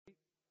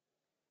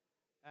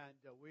And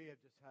we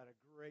have just had a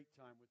great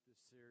time with this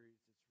series.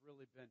 It's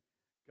really been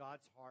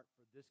God's heart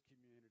for this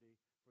community,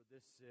 for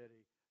this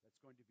city,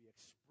 that's going to be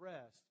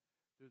expressed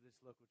through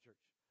this local church.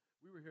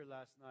 We were here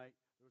last night.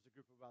 There was a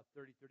group of about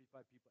 30,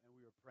 35 people, and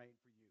we were praying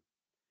for you.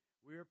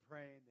 We were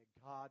praying that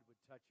God would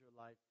touch your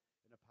life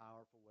in a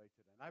powerful way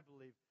today. And I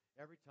believe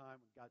every time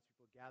when God's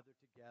people gather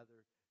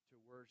together to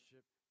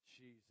worship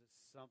Jesus,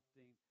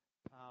 something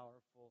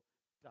powerful,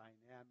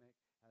 dynamic,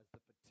 has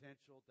the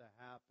potential to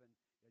happen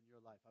in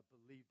your life. I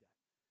believe that.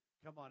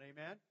 Come on,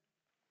 amen?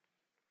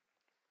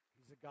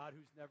 He's a God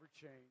who's never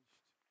changed.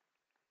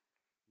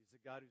 He's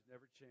a God who's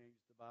never changed.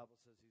 The Bible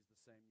says He's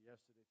the same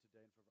yesterday,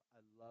 today, and forever.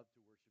 I love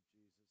to worship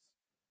Jesus.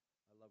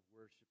 I love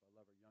worship.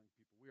 I love our young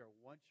people. We are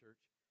one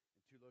church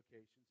in two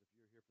locations. If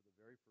you're here for the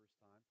very first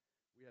time,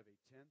 we have a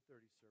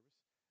 10:30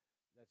 service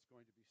that's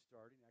going to be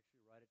starting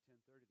actually right at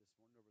 10:30 this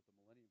morning over at the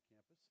Millennium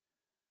Campus.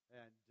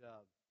 And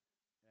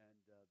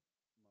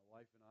my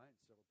wife and I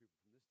and several people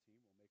from this team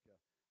will make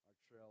our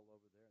trail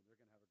over there, and they're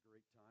going to have a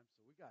great time.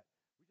 So we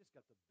just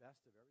got the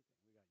best of everything.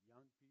 We got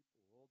young people,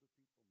 older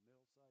people,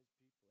 middle-sized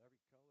people, every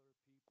color of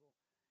people.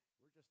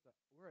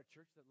 We're a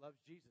church that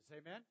loves Jesus.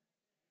 Amen?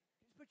 Can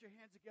you just put your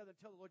hands together and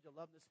tell the Lord you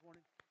love Him this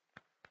morning?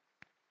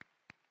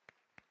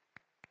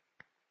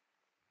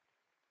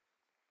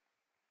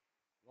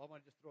 Well, I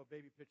want to just throw a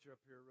baby picture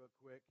up here real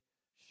quick.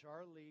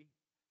 Charlie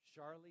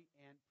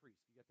Ann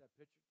Priest. You got that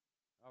picture?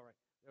 All right.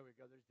 There we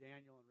go. There's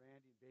Daniel and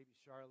Randy and baby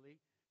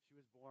Charlie. She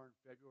was born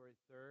February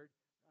 3rd,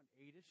 around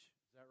 8-ish.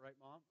 Is that right,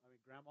 Mom?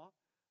 Grandma?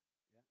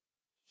 Yeah.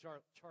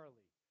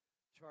 Charlie.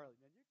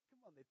 Man,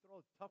 come on. They throw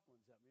tough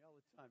ones at me all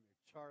the time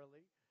here.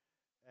 Charlie.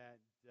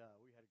 And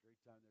we had a great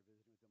time there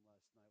visiting with them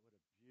last night. What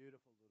a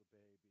beautiful little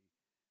baby.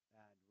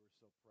 And we're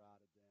so proud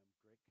of them.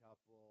 Great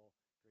couple.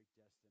 Great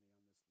destiny on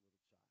this little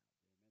child.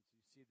 Amen. So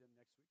you see them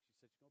next week. She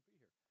said she's going to be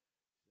here.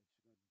 She said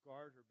she's going to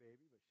guard her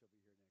baby, but she'll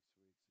be here next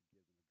week. So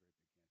give them a great big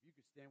hand. If you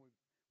could stand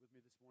with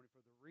me this morning for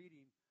the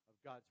reading of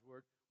God's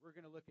Word. We're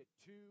going to look at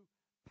two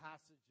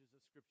passages of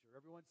Scripture.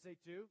 Everyone say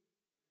two.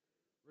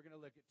 We're going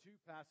to look at two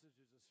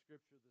passages of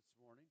Scripture this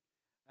morning.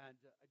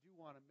 And I do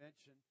want to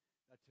mention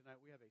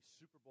tonight we have a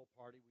Super Bowl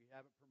party. We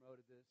haven't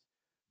promoted this.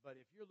 But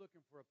if you're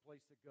looking for a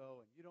place to go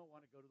and you don't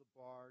want to go to the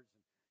bars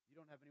and you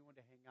don't have anyone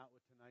to hang out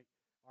with tonight,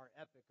 our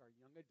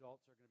young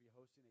adults are going to be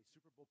hosting a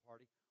Super Bowl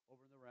party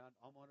over in the round.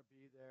 I'm going to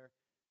be there.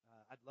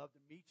 I'd love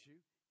to meet you.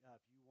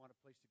 If you want a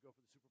place to go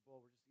for the Super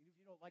Bowl, even if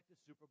you don't like the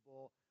Super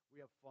Bowl, we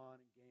have fun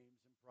and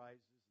games and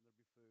prizes, and there'll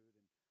be food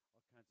and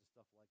all kinds of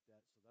stuff like that.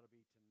 So that'll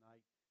be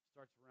tonight.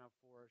 Starts around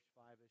 4-ish,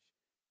 5-ish.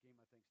 Game,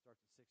 I think,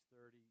 starts at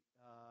 6:30.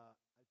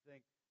 I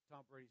think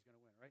Tom Brady's going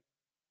to win, right?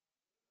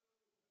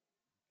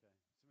 Okay.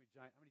 How many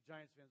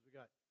Giants fans we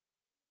got?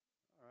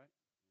 All right.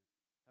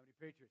 How many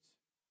Patriots?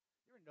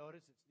 You ever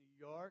notice it's New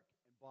York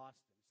and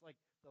Boston? It's like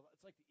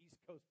the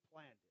East Coast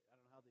planned it. I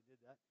don't know how they did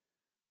that,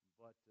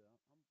 but I'm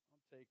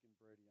taking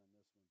Brady on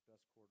this one.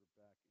 Best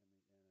quarterback in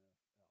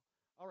the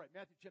NFL. All right,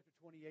 Matthew chapter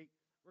 28.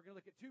 We're going to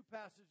look at two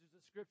passages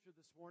of Scripture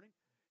this morning,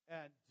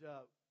 and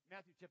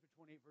Matthew chapter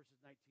 28, verses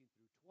 19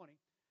 through 20.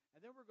 And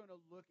then we're going to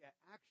look at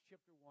Acts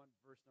chapter 1,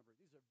 verse number 8.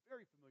 These are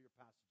very familiar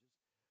passages.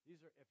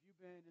 These are, if you've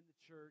been in the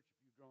church, if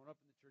you've grown up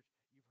in the church,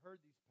 you've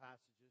heard these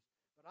passages.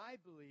 But I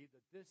believe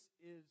that this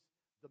is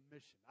the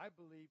mission. I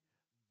believe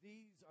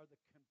these are the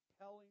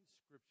compelling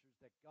scriptures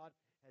that God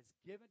has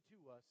given to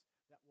us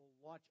that will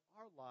launch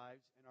our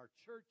lives and our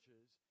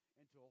churches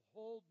into a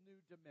whole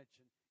new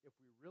dimension if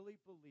we really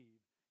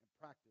believe and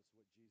practice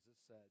what Jesus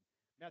said.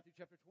 Matthew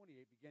chapter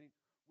 28, beginning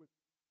with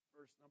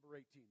verse number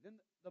 18. Then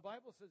the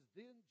Bible says,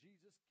 then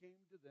Jesus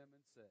came to them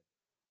and said,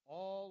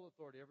 all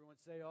authority,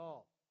 everyone say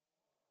all.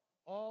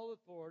 All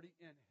authority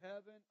in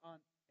heaven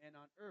and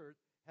on earth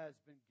has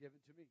been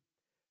given to me.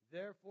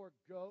 Therefore,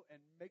 go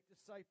and make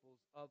disciples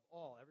of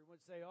all.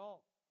 Everyone say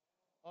all.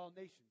 All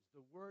nations.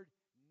 The word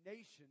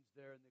nations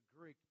there in the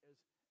Greek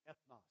is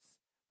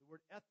ethnos. The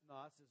word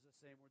ethnos is the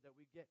same word that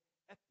we get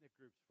ethnic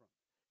groups from.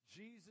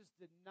 Jesus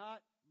did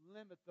not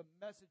limit the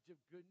message of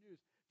good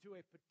news to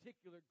a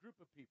particular group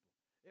of people.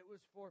 It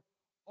was for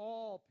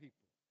all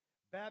people,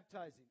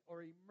 baptizing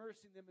or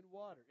immersing them in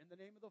water in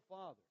the name of the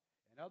Father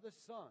and of the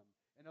Son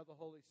and of the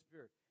Holy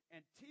Spirit,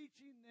 and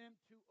teaching them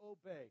to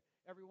obey.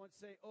 Everyone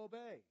say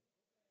obey.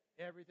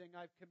 Everything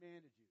I've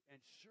commanded you. And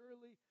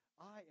surely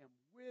I am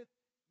with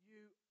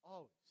you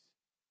always.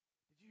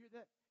 Did you hear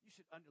that? You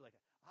should underline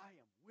that. I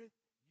am with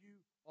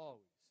you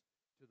always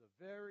to the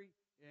very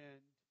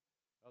end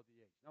of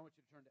the age. Now I want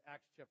you to turn to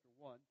Acts chapter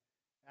 1.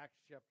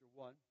 Acts chapter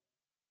 1.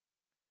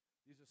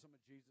 These are some of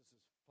Jesus'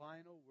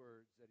 final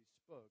words that He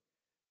spoke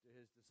to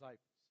His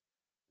disciples.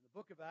 In the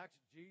book of Acts,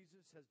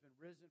 Jesus has been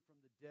risen from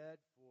the dead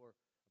for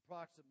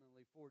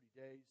approximately 40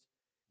 days.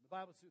 And the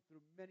Bible says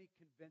through many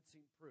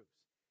convincing proofs.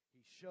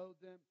 He showed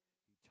them,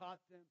 He taught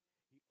them,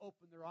 He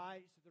opened their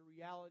eyes to the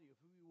reality of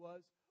who He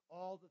was,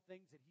 all the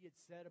things that He had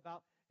said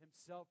about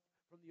Himself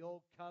from the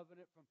Old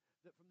Covenant, from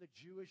the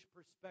Jewish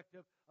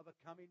perspective of a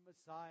coming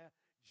Messiah.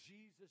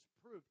 Jesus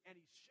proved, and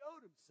He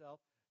showed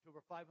Himself to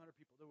over 500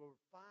 people. There were over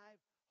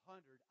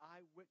 500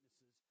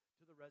 eyewitnesses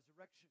to the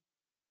resurrection.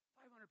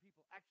 500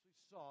 people actually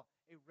saw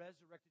a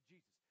resurrected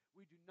Jesus.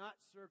 We do not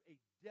serve a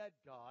dead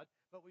God,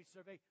 but we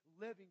serve a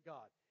living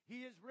God.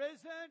 He is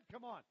risen,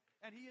 come on,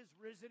 and He is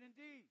risen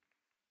indeed.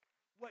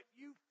 What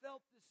you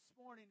felt this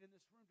morning in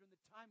this room during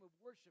the time of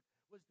worship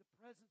was the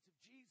presence of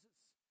Jesus.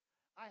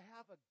 I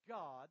have a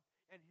God,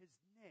 and His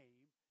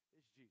name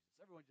is Jesus.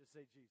 Everyone just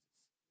say Jesus.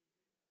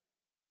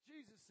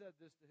 Jesus said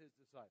this to His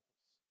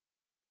disciples.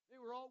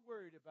 They were all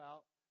worried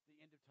about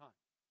the end of time.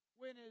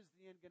 When is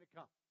the end going to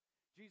come?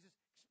 Jesus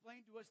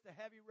explained to us the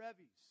heavy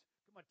revies.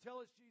 Come on,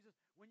 tell us, Jesus,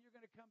 when you're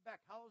going to come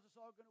back. How is this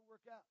all going to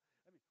work out?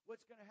 I mean,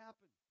 what's going to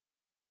happen?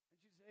 And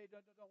Jesus said, hey,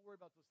 don't worry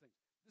about those things.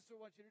 This is what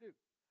I want you to do.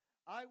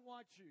 I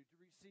want you to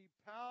receive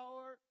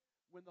power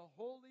when the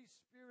Holy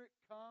Spirit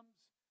comes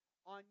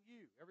on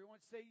you.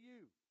 Everyone say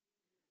you.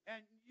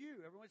 And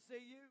you. Everyone say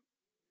you.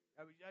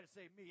 You got to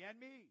say me and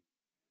me.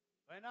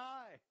 And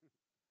I.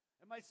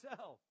 And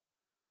myself.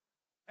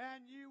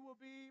 And you will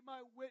be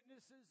my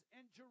witnesses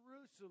in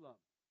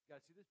Jerusalem. You got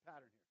to see this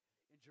pattern here.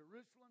 In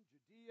Jerusalem,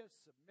 Judea,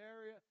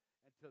 Samaria,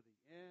 and to the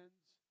ends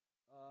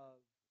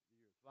of the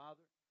earth.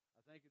 Father,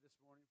 I thank you this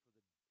morning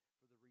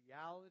for the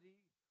reality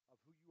of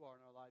who you are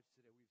in our lives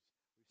today.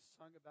 We've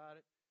sung about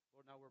it.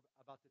 Lord, now we're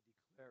about to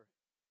declare it.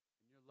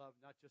 And your love,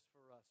 not just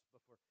for us,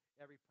 but for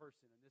every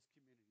person in this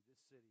community, this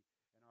city,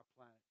 and our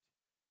planet.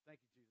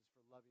 Thank you, Jesus,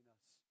 for loving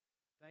us.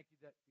 Thank you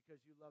that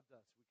because you loved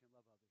us, we can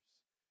love others.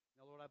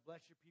 Now, Lord, I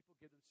bless your people.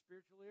 Give them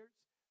spiritual ears.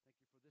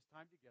 Thank you for this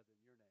time together in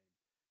your name.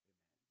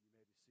 Amen. You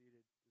may be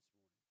seated this morning.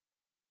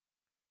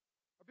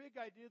 Our big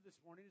idea this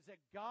morning is that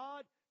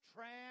God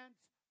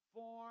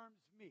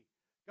transforms me.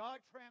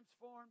 God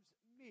transforms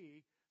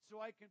me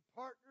so I can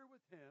partner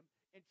with Him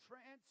in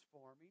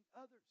transforming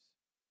others.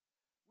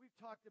 We've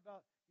talked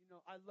about,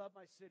 I love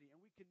my city, and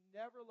we can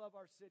never love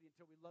our city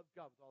until we love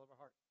God with all of our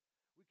heart.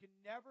 We can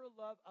never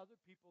love other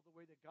people the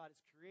way that God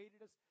has created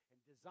us and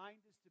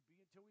designed us to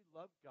be until we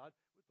love God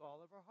with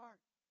all of our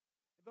heart.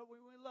 But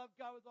when we love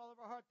God with all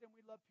of our heart, then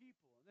we love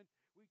people. And then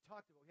we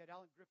had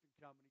Alan Griffin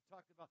come, and he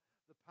talked about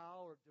the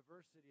power of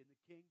diversity in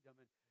the kingdom,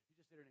 and he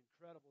just did an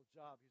incredible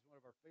job. He's one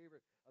of our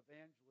favorite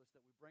evangelists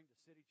that we bring to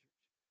City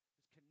Church,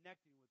 just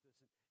connecting with us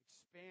and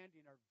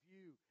expanding our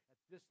view at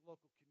this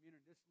local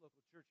community, this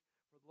local church,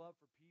 for love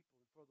for people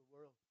and for the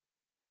world.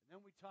 And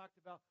then we talked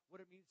about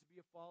what it means to be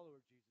a follower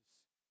of Jesus.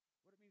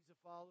 What it means to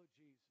follow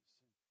Jesus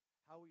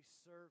and how we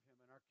serve Him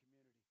in our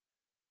community.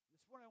 And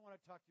this morning I want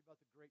to talk to you about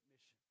the great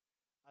mission.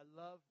 I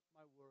love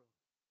my world.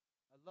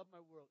 I love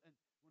my world. And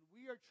when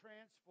we are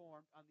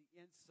transformed on the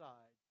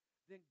inside,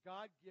 then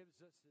God gives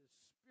us His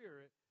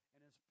Spirit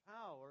and His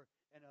power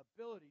and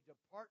ability to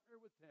partner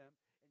with Him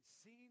in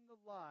seeing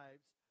the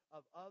lives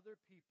of other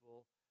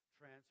people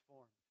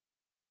transformed.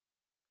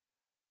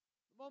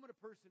 The moment a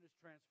person is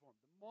transformed,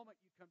 the moment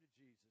you come to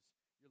Jesus,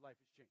 your life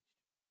has changed.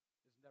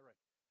 Isn't that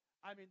right?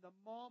 I mean, the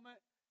moment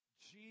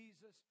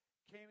Jesus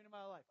came into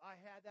my life, I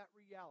had that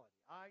reality.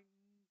 I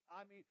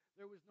mean,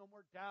 there was no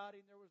more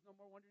doubting. There was no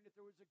more wondering if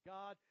there was a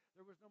God.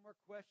 There was no more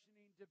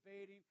questioning,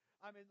 debating.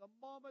 I mean, the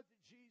moment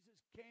that Jesus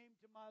came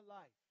to my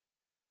life,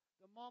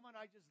 the moment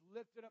I just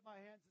lifted up my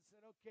hands and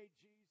said, okay,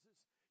 Jesus,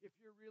 if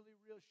you're really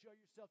real, show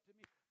yourself to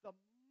me. The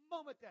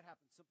moment that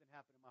happened, something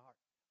happened in my heart.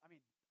 I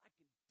mean, I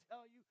can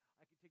tell you,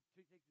 I can take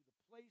you to the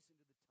place and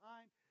to the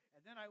time.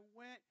 And then I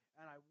went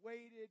and I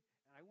waited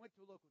and I went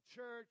to a local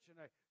church and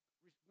I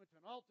went to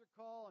an altar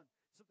call and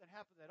something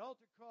happened at that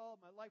altar call.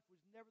 My life was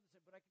never the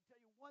same. But I can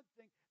tell you one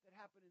thing that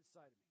happened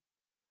inside of me.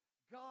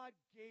 God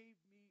gave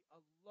me a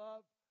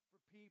love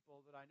for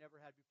people that I never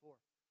had before.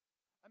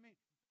 I mean,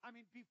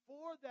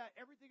 before that,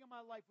 everything in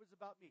my life was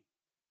about me.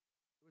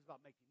 It was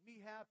about making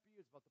me happy.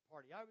 It was about the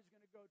party I was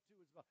going to go to.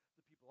 It was about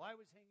the people I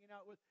was hanging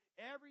out with.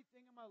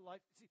 Everything in my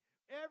life. See,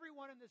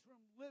 everyone in this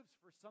room lives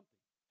for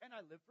something. And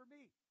I live for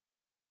me.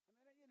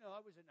 I mean,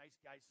 I was a nice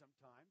guy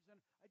sometimes, and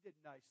I did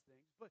nice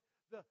things. But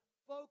the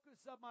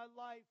focus of my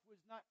life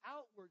was not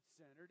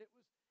outward-centered. It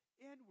was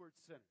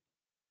inward-centered.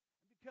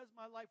 And because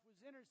my life was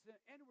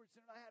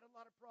inward-centered, I had a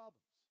lot of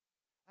problems.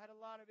 I had a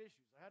lot of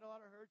issues. I had a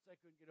lot of hurts I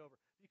couldn't get over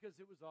because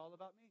it was all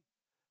about me.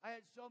 I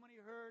had so many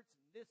hurts,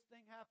 and this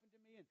thing happened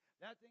to me, and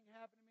that thing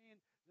happened to me, and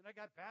then I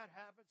got bad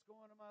habits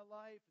going in my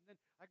life, and then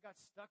I got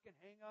stuck in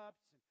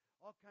hang-ups and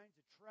all kinds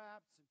of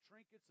traps and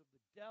trinkets of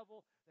the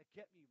devil that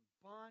kept me in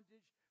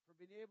bondage from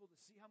being able to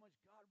see how much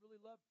God really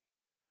loved me.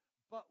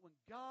 But when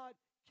God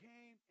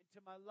came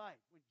into my life,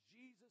 when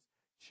Jesus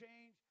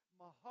changed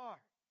my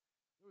heart,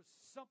 there was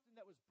something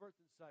that was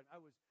birthed inside me.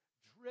 I was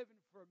driven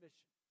for a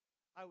mission.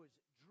 I was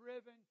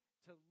driven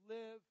to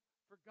live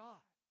for God.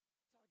 That's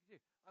all I could do.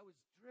 I was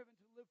driven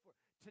to live for.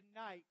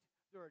 Tonight,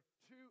 there are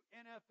 2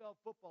 NFL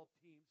football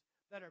teams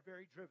that are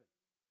very driven.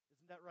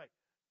 Isn't that right?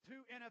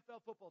 2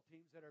 NFL football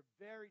teams that are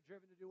very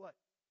driven to do what?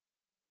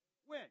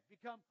 Win.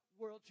 Become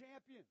world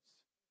champions.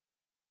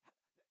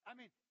 I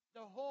mean,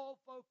 the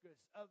whole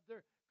focus of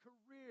their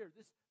career,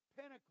 this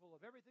pinnacle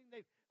of everything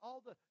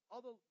all the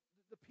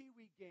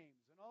Pee-wee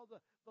games and all the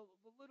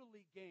Little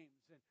League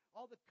games and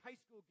all the high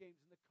school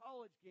games and the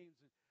college games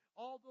and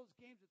all those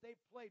games that they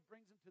played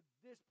brings them to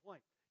this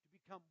point to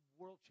become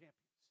world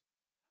champions.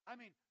 I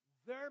mean,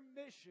 their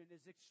mission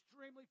is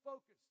extremely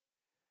focused.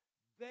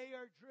 They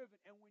are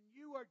driven. And when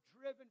you are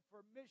driven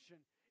for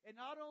mission, it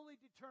not only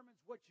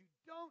determines what you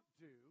don't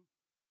do,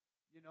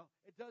 it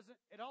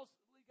also,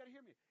 you got to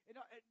hear me. It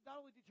not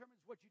only determines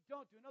what you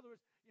don't do. In other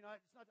words, it's not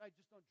I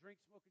just don't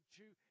drink, smoke, and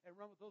chew and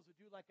run with those who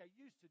do like I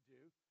used to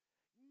do.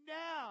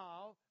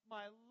 Now,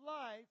 my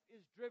life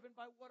is driven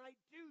by what I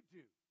do.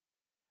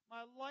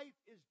 My life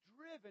is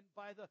driven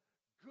by the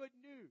good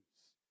news.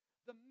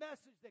 The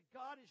message that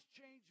God has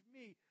changed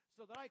me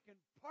so that I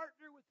can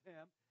partner with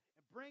Him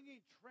in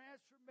bringing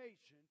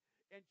transformation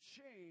and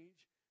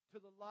change to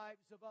the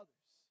lives of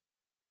others.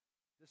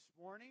 This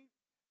morning,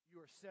 you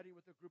are sitting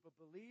with a group of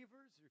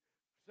believers. You're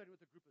sitting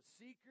with a group of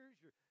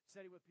seekers. You're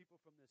sitting with people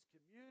from this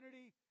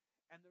community.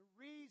 And the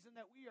reason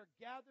that we are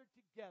gathered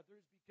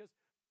together is because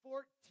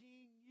 14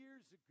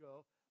 years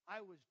ago,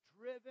 I was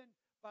driven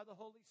by the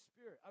Holy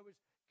Spirit. I was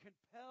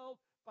compelled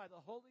by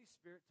the Holy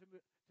Spirit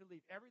to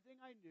leave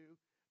everything I knew,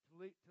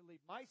 to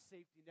leave my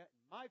safety net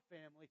and my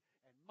family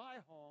and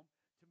my home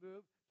to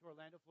move to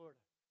Orlando,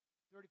 Florida.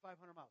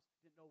 3,500 miles.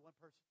 Didn't know one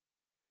person.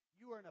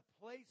 You are in a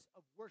place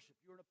of worship.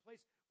 You are in a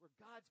place where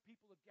God's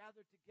people have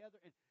gathered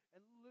together,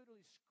 and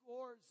literally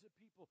scores of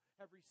people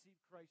have received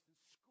Christ, and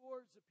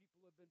scores of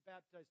people have been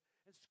baptized,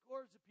 and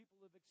scores of people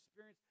have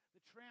experienced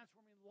the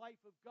transforming life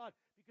of God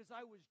because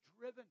I was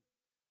driven.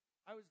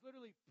 I was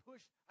literally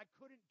pushed. I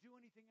couldn't do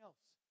anything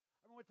else.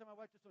 I remember one time my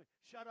wife just told me,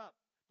 "Shut up.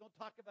 Don't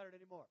talk about it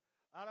anymore.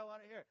 I don't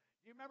want to hear it."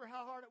 Do you remember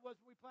how hard it was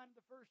when we planted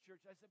the first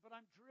church? I said, "But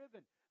I'm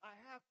driven. I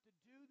have to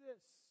do this."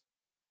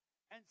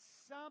 And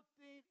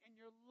something in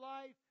your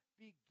life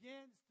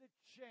begins to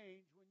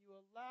change when you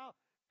allow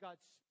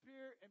God's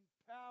Spirit and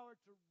power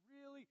to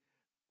really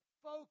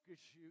focus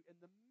you in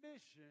the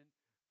mission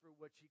for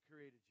which He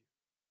created you.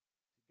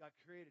 God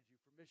created you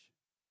for mission.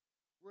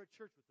 We're a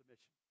church with a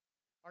mission.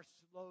 Our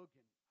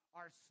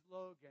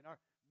slogan, our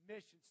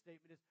mission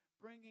statement is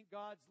bringing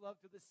God's love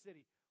to the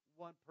city,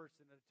 one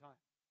person at a time.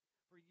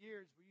 For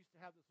years, we used to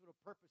have this little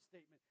purpose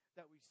statement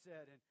that we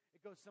said, and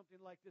it goes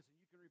something like this, and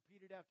you can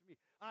repeat it after me.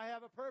 I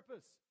have a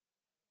purpose.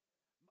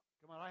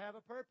 Come on, I have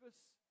a purpose.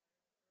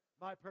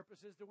 My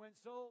purpose is to win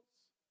souls.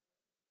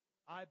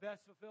 I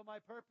best fulfill my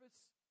purpose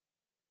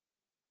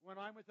when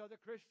I'm with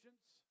other Christians.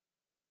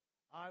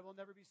 I will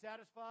never be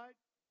satisfied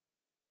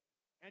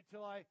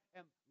until I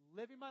am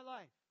living my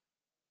life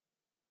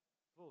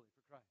fully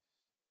for Christ.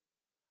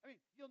 I mean,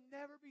 you'll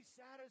never be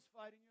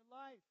satisfied in your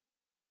life.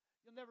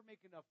 You'll never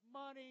make enough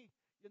money.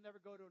 You'll never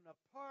go to enough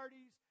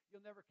parties.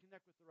 You'll never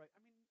connect with the right. I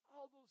mean,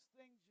 all those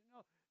things,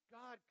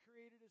 God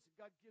created us and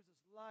God gives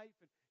us life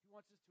and He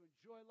wants us to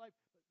enjoy life.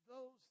 But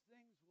those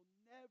things will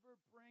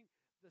never bring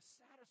the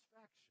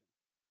satisfaction.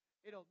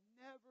 It'll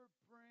never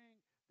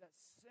bring that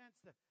sense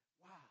that,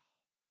 wow,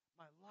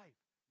 my life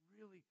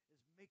really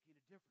is making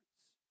a difference.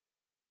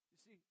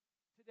 You see,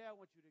 today I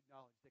want you to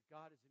acknowledge that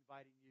God is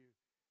inviting you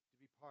to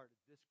be part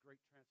of this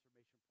great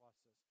transformation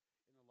process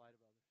in the light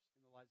of others,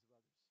 in the lives of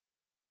others.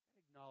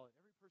 And acknowledge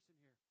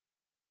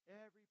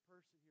every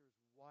person here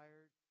is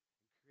wired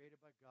and created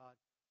by God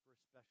for a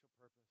special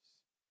purpose.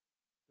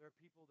 There are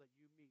people that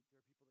you meet. There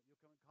are people that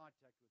you'll come in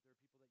contact with. There are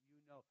people that you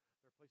know.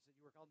 There are places that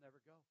you work. I'll never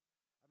go.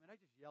 I mean, I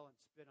just yell and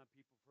spit on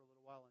people for a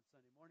little while on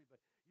Sunday morning,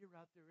 but you're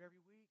out there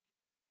every week.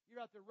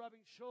 You're out there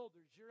rubbing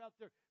shoulders. You're out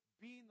there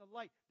being the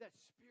light, that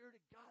Spirit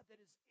of God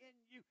that is in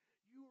you.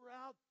 You are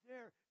out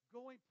there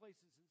going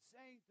places and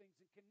saying things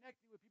and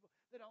connecting with people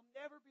that I'll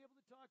never be able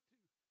to talk to.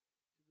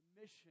 To the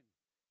mission.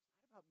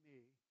 It's not about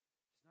me.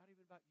 It's not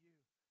even about you.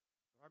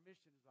 But our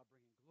mission is about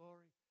bringing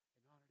glory and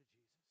honor to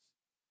Jesus.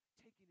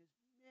 Taking as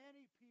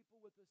many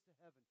people with us to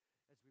heaven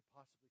as we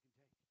possibly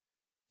can take.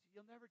 See,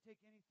 you'll never take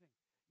anything.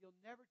 You'll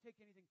never take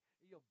anything.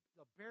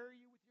 They'll bury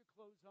you with your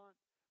clothes on.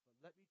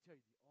 But let me tell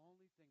you, the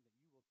only thing that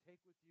you will take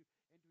with you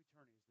into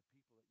eternity is the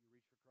people that you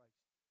reach for Christ.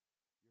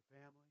 Your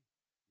family,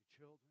 your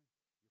children,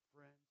 your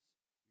friends,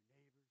 your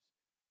neighbors,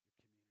 your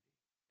community.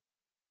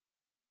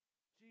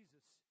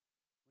 Jesus,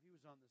 when He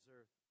was on this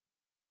earth,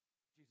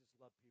 Jesus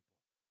loved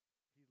people.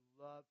 He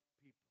loved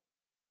people.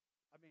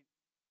 I mean,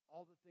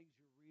 all the things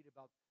you read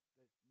about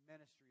the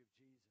ministry of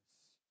Jesus.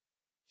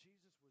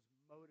 Jesus was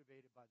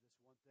motivated by this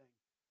one thing.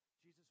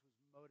 Jesus was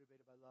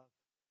motivated by love.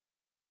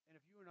 And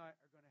if you and I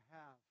are going to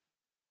have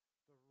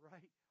the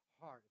right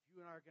heart, if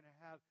you and I are going to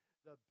have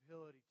the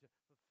ability to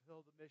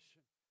fulfill the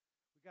mission,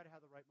 we've got to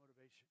have the right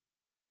motivation.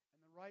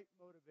 And the right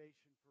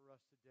motivation for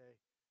us today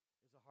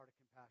is a heart of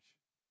compassion.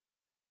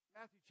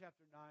 Matthew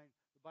chapter 9,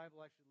 the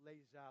Bible actually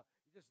lays out,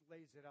 He just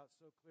lays it out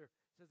so clear.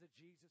 It says that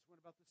Jesus went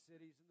about the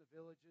cities and the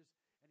villages,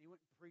 and He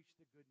went and preached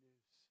the good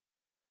news.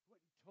 He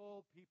went and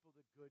told people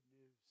the good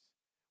news.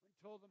 Went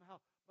and told them how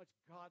much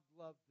God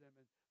loved them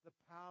and the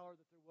power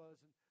that there was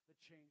and the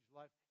changed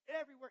life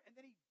everywhere. And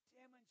then He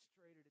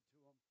demonstrated it to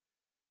them.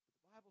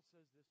 But the Bible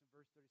says this in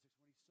verse 36,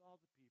 when He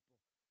saw the people,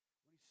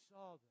 when He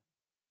saw them,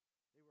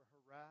 they were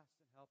harassed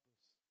and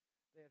helpless.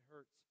 They had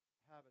hurts,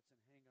 habits,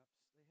 and hang-ups.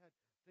 They had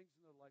things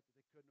in their life that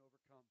they couldn't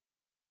overcome.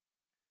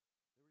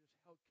 They were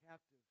just held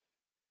captive.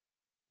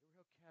 They were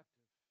held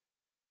captive.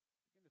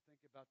 Begin to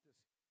think about this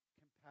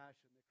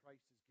compassion that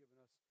Christ has given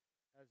us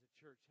as a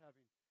church,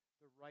 having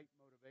the right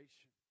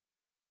motivation.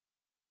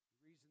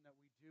 The reason that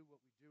we do what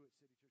we do at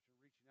City Church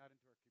and reaching out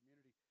into our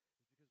community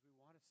is because we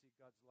want to see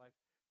God's life,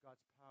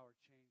 God's power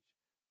change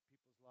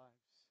people's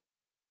lives.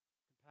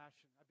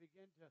 Compassion. I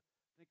begin to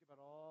think about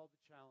all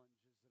the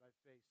challenges that I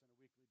face on a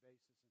weekly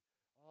basis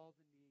and all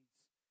the needs.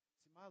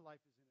 See, my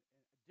life is in a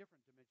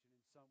different dimension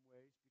in some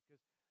ways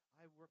because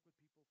I work with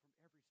people from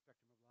every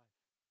spectrum of life.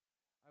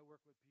 I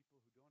work with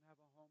people who don't have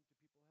a home to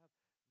people who have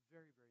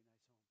very, very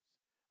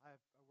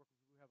nice homes. I work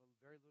with people who have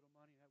very little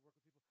money, and I work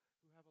with people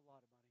who have a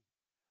lot of money.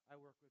 I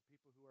work with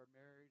people who are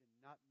married and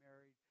not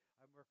married.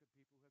 I work with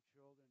people who have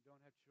children and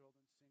don't have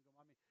children, single.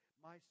 I mean,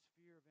 my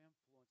sphere of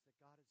influence that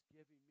God is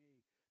giving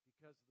me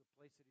because of the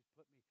place that He's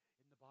put me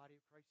in the body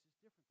of Christ is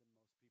different than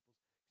most people's,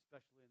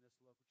 especially in this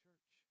local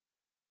church.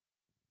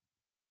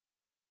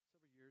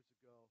 Several years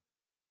ago,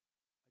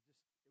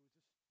 it was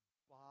just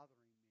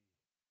bothering me.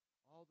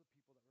 All the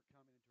people that were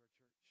coming into our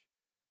church.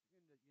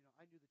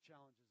 I knew the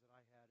challenges that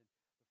I had and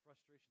the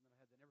frustration that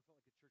I had. I never felt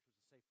like the church was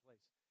a safe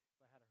place if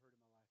I had a hurt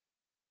in my life.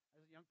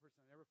 As a young person,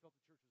 I never felt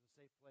the church was a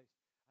safe place.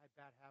 I had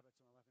bad habits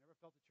in my life. I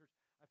felt the church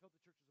was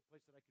a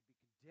place that I could be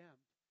condemned,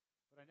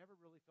 but I never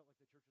really felt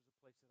like the church was a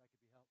place that I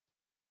could be helped.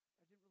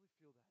 I didn't really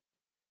feel that.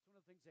 It's one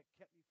of the things that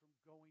kept me from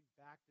going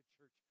back to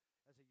church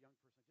as a young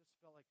person. I just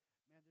felt like,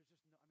 man, they're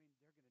going to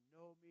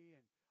know me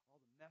and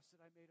all the mess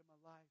that I made in my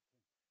life.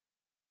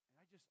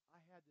 And I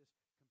had this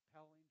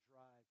compelling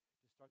drive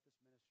to start this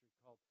ministry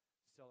called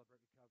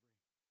Celebrate Recovery.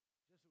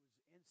 It was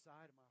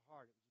inside of my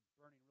heart. It was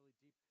burning really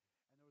deep.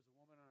 And there was a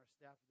woman on our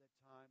staff at that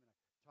time, and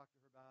I talked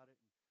to her about it,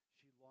 and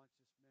she launched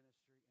this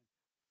ministry.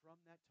 And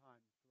from that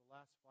time, for the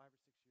last 5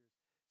 or 6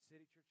 years,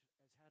 City Church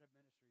has had a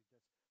ministry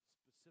that's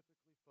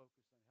specifically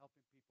focused on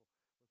helping people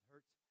with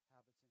hurts,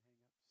 habits, and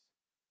hang-ups.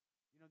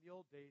 In the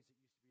old days, it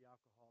used to be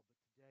alcohol, but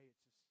today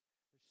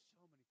there's so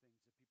many things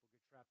that people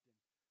get trapped in.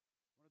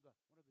 One of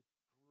the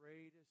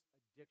greatest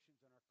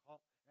addictions in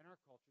our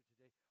culture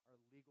today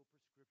are legal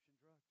prescription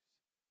drugs.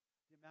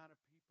 The amount of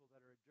people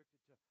that are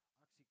addicted to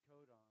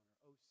oxycodone or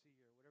OC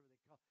or whatever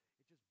they call it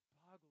just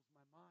boggles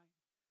my mind.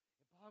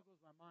 It boggles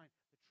my mind,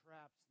 the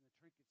traps and the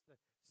trinkets that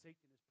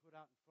Satan has put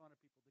out in front of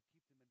people to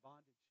keep them in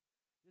bondage.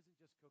 It isn't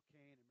just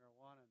cocaine and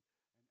marijuana and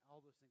all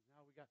those things.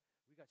 Now we got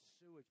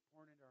sewage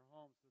pouring into our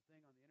homes, the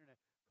thing on the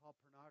internet called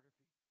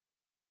pornography.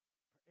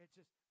 It's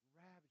just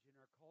ravaging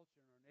our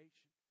culture and our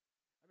nation.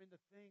 I mean,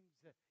 the things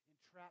that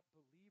entrap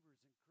believers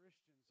and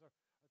Christians are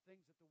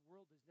things that the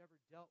world has never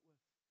dealt with.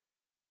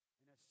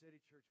 And at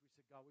City Church, we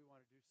said, God, we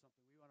want to do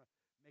something. We want to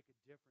make a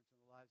difference in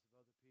the lives of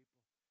other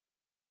people.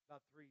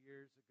 About 3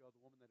 years ago,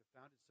 the woman that had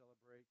founded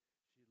Celebrate,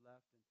 she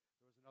left, and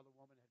there was another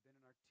woman that had been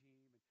in our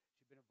team, and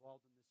she'd been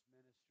involved in this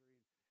ministry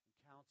and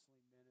counseling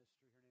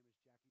ministry. Her name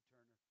is Jackie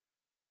Turner.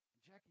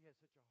 And Jackie has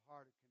such a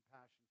heart of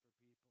compassion for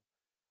people.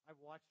 I've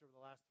watched her over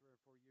the last 3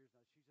 or 4 years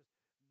now. She's just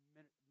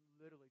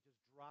literally just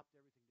dropped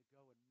everything to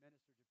go and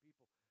minister to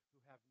people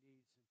who have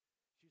needs.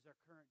 And she's our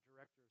current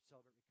director of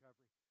Celebrate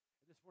Recovery.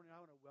 And this morning, I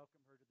want to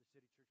welcome her to the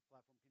City Church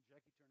platform. Can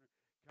Jackie Turner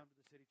come to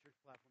the City Church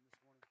platform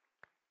this morning?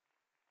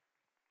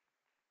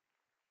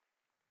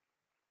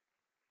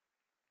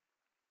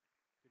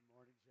 Good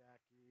morning,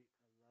 Jackie.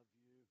 I love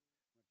you.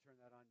 I'm going to turn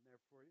that on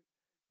there for you. We're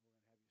going to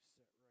have you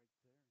sit right there.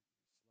 You can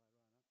slide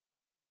right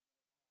up.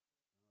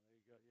 Oh, there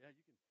you go. Yeah,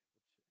 you can.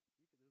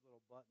 There's a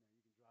little button there.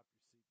 You can drop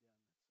your seat down.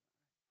 That's all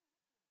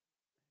right.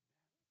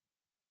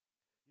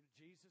 Amen.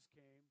 Jesus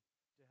came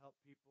to help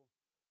people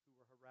who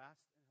were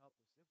harassed and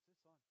helpless.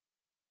 It's on,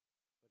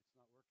 but it's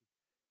not working.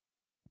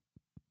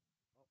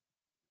 Oh,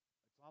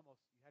 it's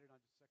almost. You had it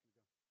on just a second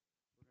ago.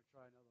 We're going to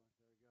try another one.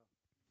 There we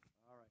go.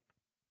 All right.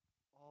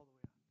 All the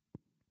way up.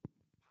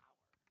 Power. All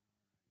right.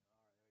 There we go.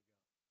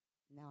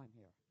 Now I'm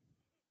here.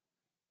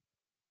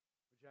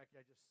 Well, Jackie,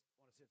 I just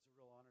want to say it's a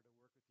real honor to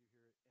work with you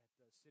here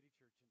at City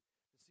Church and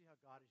to see how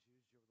God has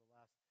used you over the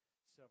last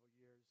several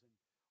years. And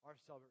our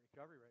Celebrate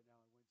Recovery right now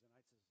on Wednesday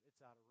nights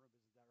it's out of room.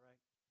 Isn't that right?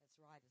 That's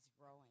right. It's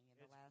growing. In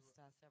the last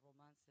several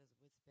months,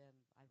 it's been,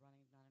 I'm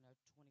running,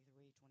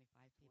 23,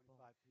 25 people.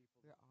 25 people.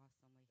 We're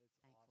awesomely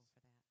thankful for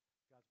that.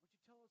 Guys, would you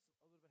tell us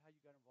a little bit how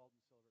you got involved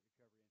in Celebrate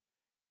Recovery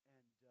and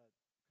kind of what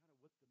the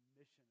mission of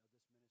this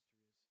ministry is?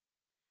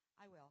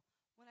 I will.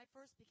 When I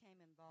first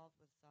became involved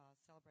with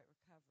Celebrate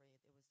Recovery,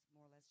 it was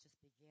more or less just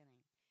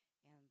beginning.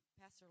 And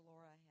Pastor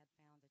Laura had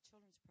found a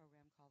children's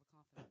program called the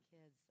Confident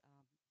Kids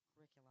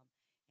curriculum,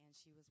 and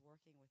she was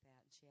working with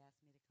that, and she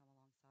asked me to come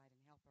alongside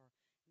and help her.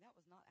 And that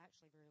was not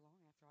actually very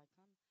long after I'd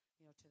come,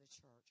 to the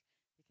church,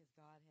 because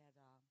God had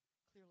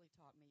clearly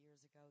taught me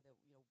years ago that,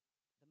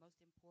 the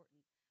most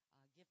important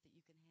gift that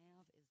you can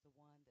have is the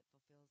one that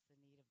fulfills the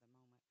need of the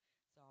moment.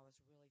 So I was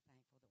really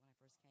thankful that when I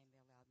first came,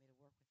 they allowed me to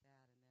work with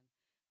that,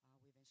 and then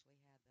we eventually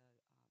had the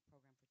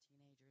program for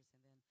teenagers,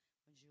 and then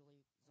when Julie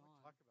was I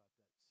want on. to talk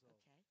about that. So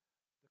Okay.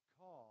 the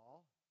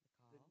call,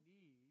 the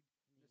need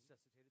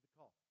necessitated the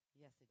call.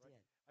 Yes, it right?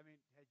 did. I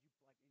mean, had you,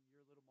 like, in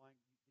your little mind,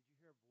 did you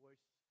hear a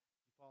voice?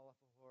 Did you fall off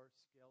a horse,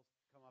 scales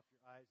come off your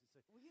eyes, and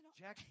say, Well, you know,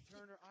 Jackie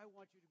Turner, I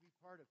want you to be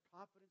part of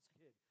Confidence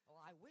Kid. well,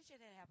 I wish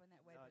it had happened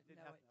that way, No, but it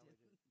didn't no, happen it that way,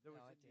 didn't. did it? There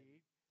No, was it a didn't.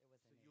 need. There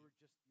was a So need.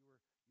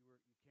 you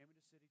came into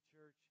City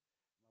Church.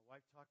 My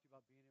wife talked to you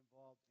about being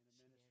involved in a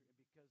She ministry, did.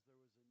 and because there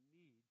was a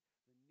need,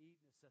 the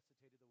need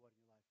necessitated the what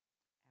in your life?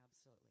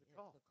 Absolutely. The It's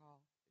call. the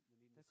call.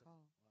 The need The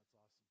call. Well, that's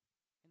awesome.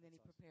 And then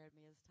he That's awesome. prepared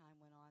me as time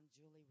went on.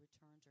 Julie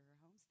returned to her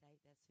home state.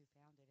 That's who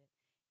founded it.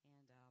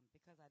 And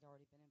because I'd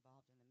already been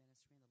involved in the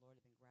ministry and the Lord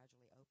had been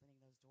gradually opening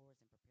those doors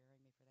and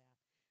preparing me for that,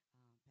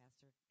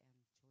 Pastor and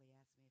Julie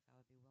asked me if I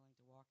would be willing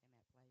to walk in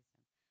that place.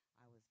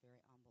 And I was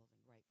very humbled and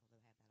grateful to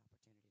have that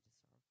opportunity to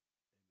serve. Amen.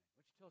 Why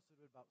don't you tell us a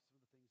little bit about some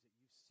of the things that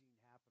you've seen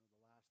happen over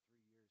the last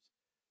 3 years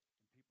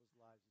in people's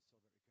lives in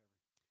Celebrate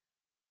Recovery?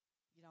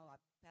 You know,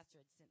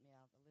 Pastor had sent me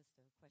a list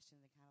of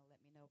questions to kind of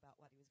let me know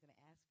about what he was going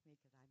to ask me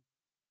because I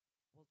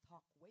will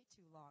talk way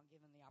too long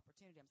given the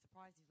opportunity. I'm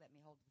surprised he's let me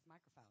hold this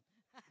microphone.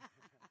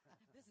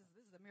 This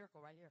is a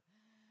miracle right here.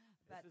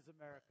 But This is a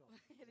miracle.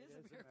 it is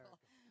a miracle.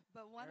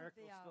 But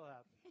Miracles still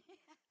happen.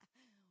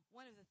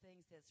 one of the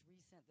things that's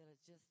recent that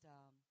is just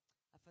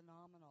a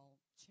phenomenal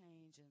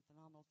change and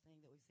phenomenal thing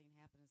that we've seen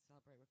happen in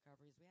Celebrate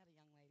Recovery is we had a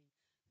young lady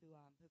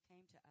who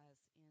came to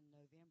us in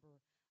November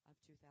of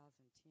 2010.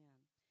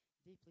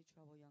 Deeply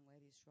troubled young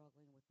lady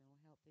struggling with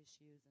mental health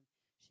issues, and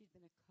she'd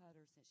been a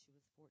cutter since she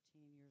was 14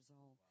 years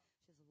old. Wow.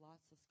 She has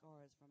lots of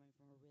scars from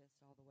her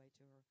wrist all the way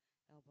to her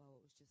elbow.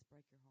 It was just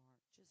break your heart,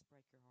 just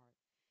break your heart.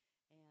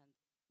 And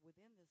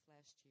within this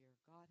last year,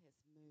 God has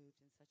moved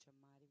in such a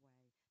mighty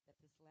way that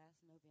this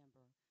last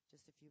November,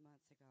 just a few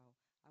months ago,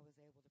 I was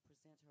able to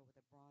present her with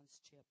a bronze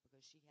chip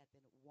because she had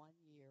been 1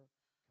 year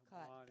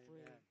cut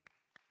free. Amen.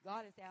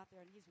 God is out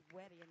there, and He's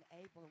ready and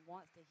able and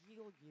wants to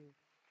heal you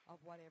of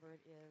whatever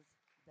it is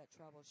that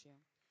troubles you.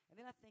 And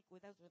then I think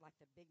those are like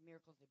the big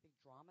miracles, the big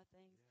drama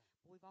things.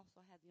 Yeah. But we've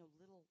also had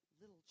little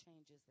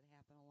changes that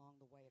happen along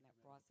the way in that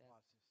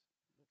process.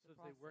 So as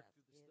they work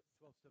through the It's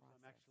 12 steps,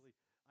 process.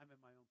 I'm in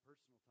my own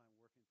personal time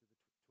working through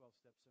the 12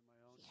 steps in my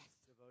own Yes.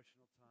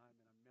 devotional time,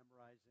 and I'm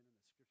memorizing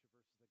and the scripture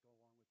verses that go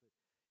along with it.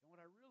 And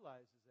what I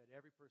realize is that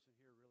every person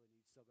here really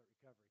needs Celebrate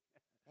Recovery.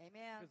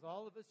 Amen. Because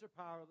all of us are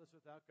powerless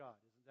without God.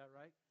 Isn't that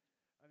right?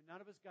 I mean, none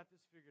of us got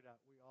this figured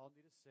out. We all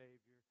need a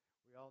Savior.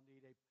 We all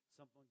need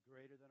something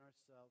greater than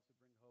ourselves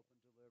to bring hope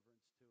and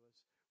deliverance to us.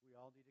 We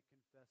all need to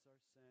confess our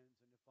sins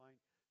and to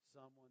find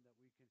someone that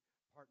we can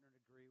partner and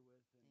agree with.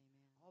 And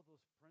Amen. all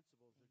those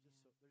principles, Amen.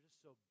 they're just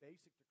so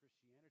basic to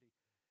Christianity.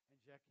 And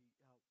Jackie,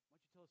 why don't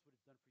you tell us what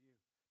it's done for you?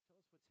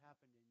 Tell us what's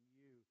happened in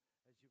you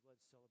as you've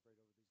led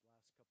Celebrate over these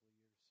last couple of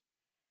years.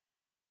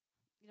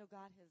 You know,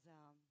 God has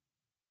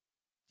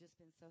just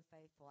been so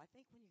faithful. I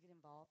think when you get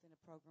involved in a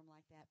program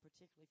like that,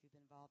 particularly if you've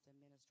been involved in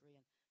ministry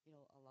and,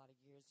 a lot of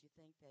years, you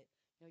think that,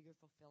 you're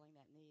fulfilling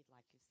that need,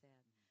 like you said.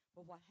 Mm-hmm.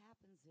 But what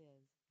happens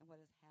is, and what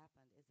has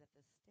happened, is that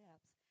the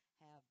steps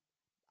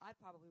I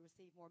probably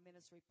received more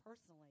ministry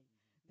personally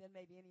than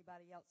maybe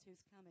anybody else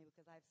who's coming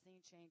because I've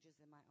seen changes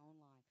in my own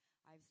life.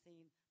 I've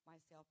seen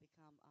myself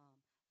become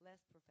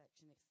less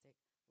perfectionistic,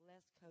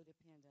 less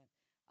codependent,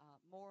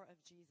 more of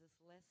Jesus,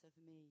 less of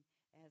me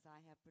as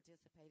I have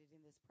participated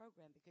in this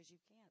program because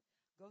you can't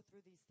go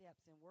through these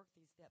steps and work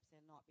these steps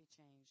and not be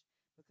changed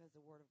because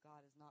the Word of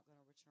God is not going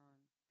to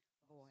return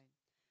void.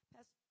 Go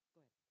ahead.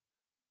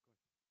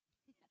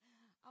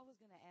 I was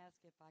going to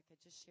ask if I could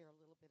just share a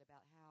little bit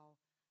about how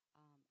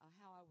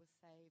I was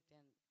saved,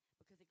 and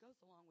because it goes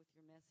along with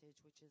your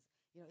message, which is,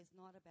 it's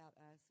not about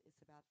us,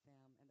 it's about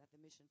them, and that the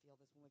mission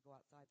field is when we go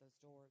outside those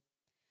doors.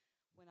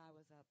 When I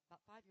was about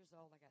 5 years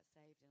old, I got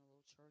saved in a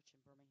little church in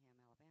Birmingham,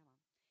 Alabama.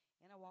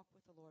 And I walked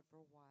with the Lord for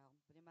a while.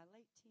 But in my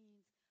late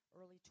teens,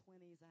 early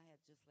 20s, I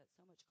had just let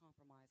so much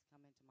compromise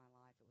come into my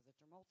life. It was a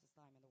tumultuous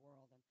time in the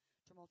world and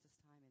tumultuous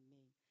time in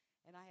me.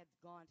 And I had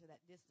gone to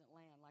that distant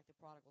land like the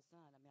prodigal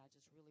son. I mean, I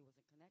just really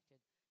wasn't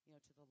connected,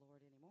 to the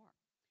Lord anymore.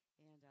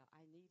 And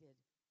I needed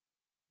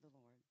the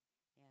Lord.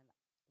 And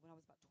when I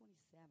was about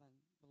 27,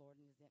 the Lord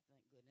in His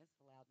infinite goodness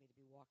allowed me to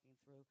be walking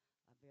through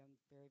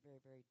very, very, very,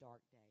 very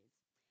dark days.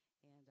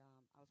 And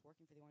I was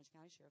working for the Orange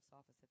County Sheriff's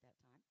Office at that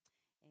time.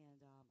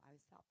 And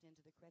I stopped into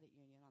the credit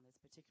union on this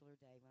particular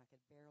day when I could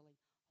barely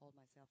hold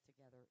myself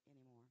together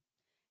anymore.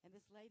 And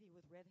this lady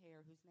with red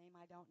hair, whose name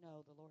I don't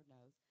know, the Lord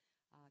knows,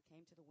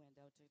 came to the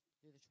window to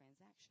do the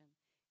transaction.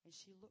 And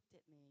she looked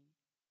at me,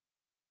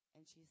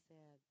 and she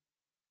said,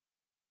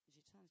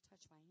 she tried to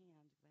touch my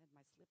hand because I had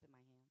my slip in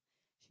my hand.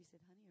 She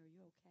said, "Honey, are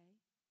you okay?"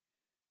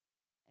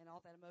 And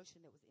all that emotion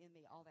that was in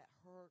me, all that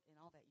hurt and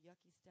all that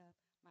yucky stuff,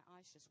 my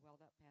eyes just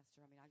welled up, Pastor.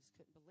 I mean, I just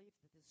couldn't believe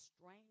that this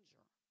stranger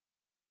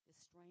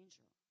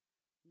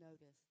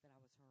noticed that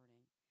I was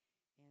hurting.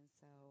 And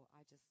so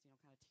I just,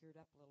 kind of teared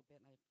up a little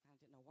bit, and I kind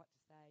of didn't know what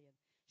to say. And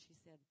she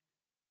said,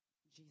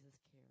 "Jesus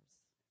cares.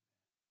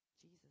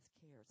 Jesus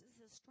cares. This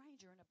is a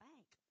stranger in a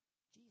bank.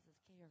 Jesus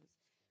cares."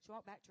 She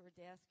walked back to her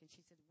desk, and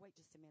she said, "Wait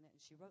just a minute."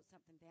 And she wrote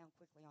something down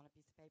quickly on a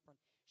piece of paper. And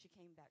she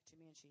came back to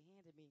me, and she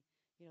handed me,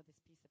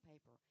 this piece of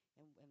paper.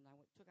 And I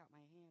took out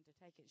my hand to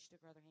take it. She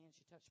took her other hand.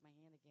 She touched my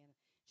hand again.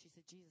 She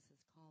said, "Jesus is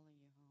calling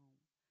you home.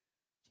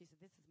 She said,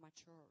 "This is my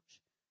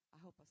church. I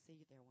hope I see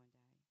you there one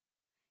day."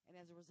 And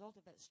as a result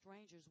of that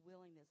stranger's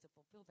willingness to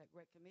fulfill that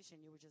great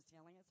commission you were just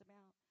telling us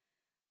about,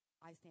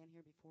 I stand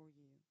here before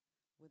you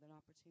with an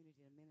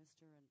opportunity to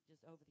minister and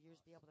just over the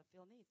years be able to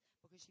fill needs,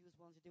 because she was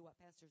willing to do what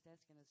Pastor's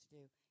asking us to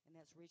do, and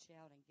that's reach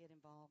out and get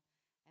involved,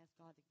 ask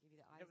God to give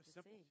you the eyes It was to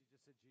simple. see. She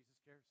just said, Jesus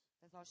cares.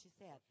 That's all she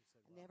said. That's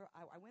all she said. I Wow. never.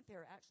 I went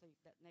there actually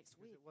that next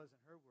Because week. it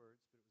wasn't her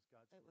words, but it was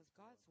God's It words. was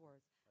God's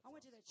words. That's I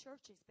went to awesome. that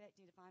church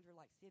expecting to find her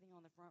like sitting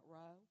on the front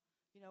row,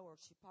 or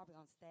she probably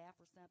on staff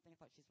or something. I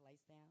thought she's lay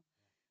staff.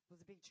 It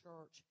was a big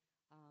church.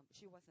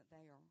 She wasn't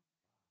there.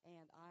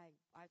 And I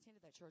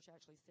attended that church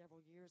actually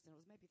several years, and it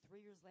was maybe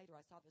 3 years later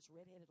I saw this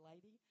redheaded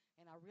lady,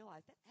 and I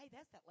realized that, hey,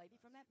 that's that lady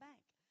from that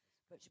bank.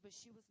 But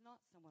she was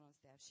not someone on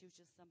staff. She was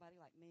just somebody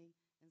like me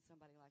and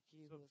somebody like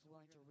you who was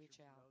willing to reach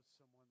out.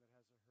 Know someone that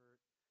has a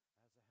hurt,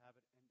 has a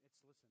habit, and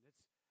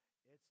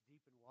it's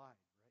deep and wide,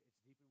 right?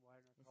 It's deep and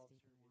wide in our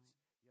culture.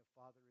 You have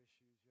father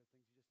issues, you have things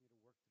you just need to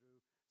work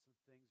through, some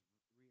things,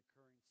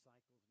 reoccurring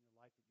cycles in your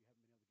life that you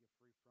haven't been able to get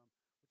free from.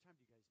 What time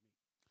do you guys meet?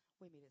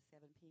 We meet at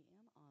 7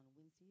 p.m. on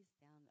Wednesdays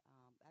down.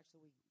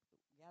 Actually, we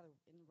gather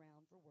in the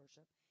round for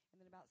worship, and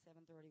then about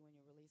 7:30 when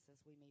you release us,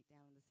 we meet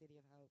down in the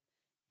City of Hope,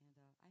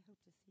 and I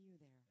hope to see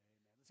you there.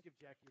 Amen. Let's give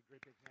Jackie a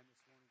great big hand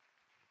this morning.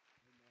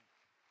 Amen.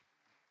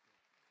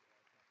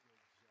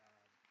 Good job.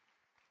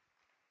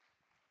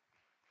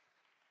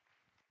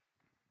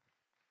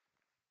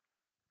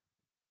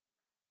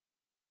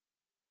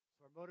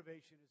 So our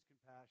motivation is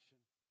compassion.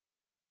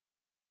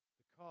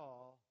 The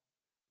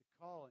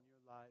call in your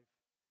life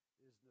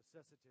is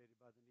necessitated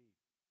by the need.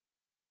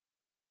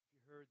 If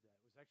you heard that,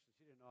 it was actually,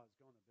 she didn't know I was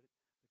going there, but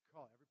the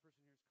call, every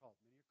person here is called.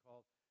 Many are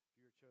called,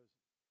 few are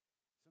chosen.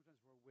 Sometimes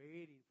we're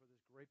waiting for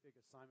this great big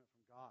assignment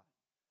from God.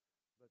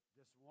 But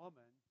this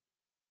woman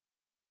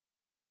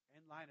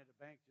in line at a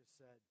bank just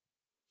said,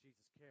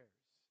 Jesus cares.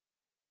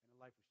 And her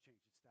life was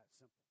changed. It's that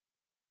simple.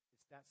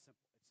 It's that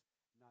simple.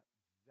 It's not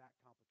that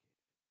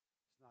complicated.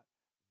 It's not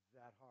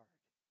that hard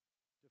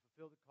to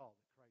fulfill the call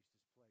that Christ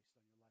has placed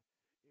on your life.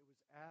 It was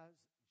as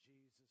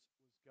Jesus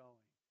was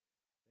going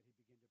that he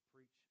began to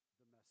preach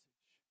the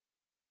message.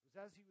 It was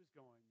as he was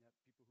going that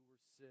people who were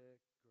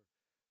sick or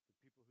the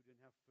people who didn't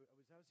have food, it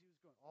was as he was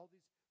going. All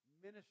these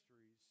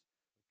ministries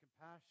of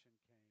compassion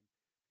came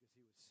because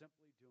he was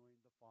simply doing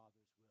the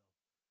Father's will.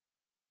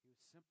 He was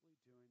simply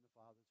doing the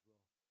Father's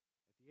will.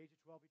 At the age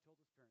of 12, he told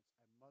his parents,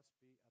 I must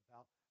be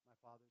about my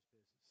Father's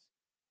business.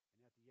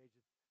 And at the age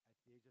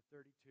of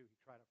 32, he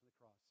cried out from the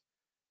cross. It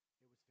was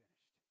finished.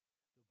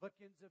 The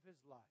bookends of his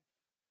life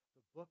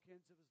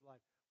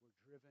were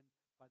driven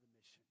by the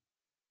mission.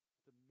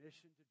 The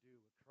mission to do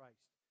what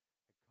Christ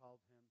had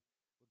called him,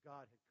 what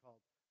God had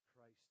called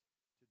Christ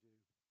to do.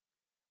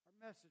 Our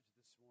message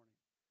this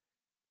morning,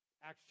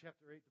 Acts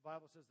chapter 8, the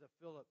Bible says that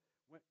Philip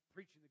went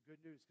preaching the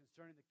good news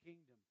concerning the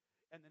kingdom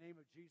and the name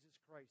of Jesus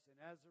Christ. And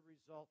as a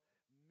result,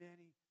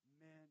 many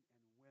men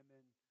and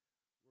women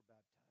were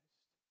baptized.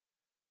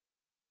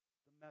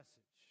 The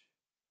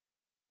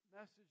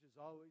message is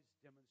always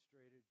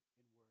demonstrated in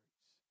words.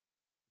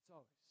 It's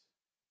always.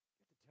 You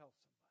have to tell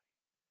somebody.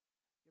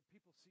 If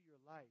people see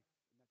your life,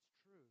 and that's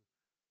true,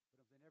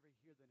 but if they never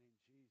hear the name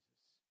Jesus,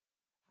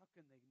 how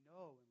can they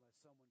know unless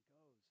someone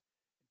goes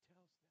and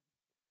tells them?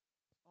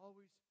 It's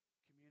always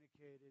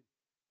communicated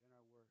in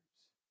our words.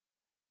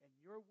 And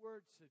your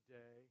words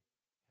today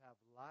have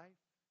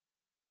life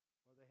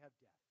or they have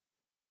death.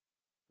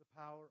 The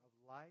power of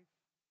life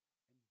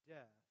and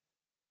death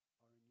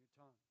are in your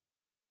tongue.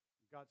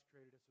 And God's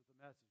created us with a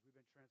message. We've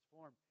been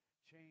transformed,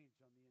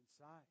 changed on the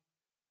inside.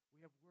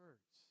 We have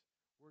words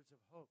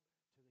of hope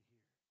to the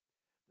hearer.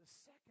 The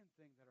second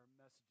thing that our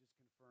message is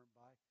confirmed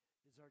by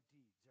is our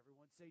deeds.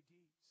 Everyone say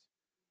deeds.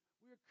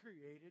 We are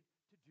created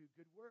to do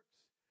good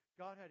works.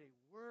 God had a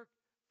work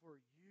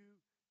for you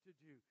to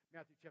do.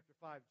 Matthew chapter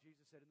 5,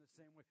 Jesus said in the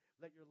same way,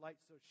 let your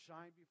light so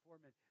shine before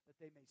men that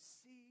they may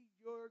see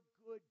your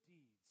good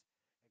deeds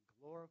and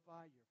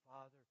glorify your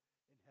Father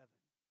in heaven.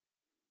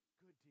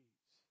 Good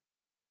deeds.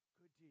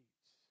 Good deeds.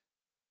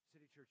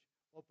 City Church,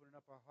 opening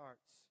up our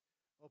hearts,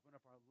 open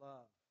up our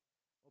love,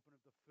 open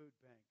up the food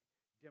bank,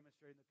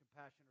 demonstrating the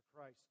compassion of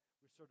Christ.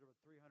 We served over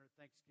 300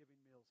 Thanksgiving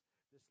meals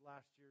this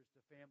last year to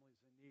families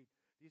in need.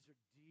 These are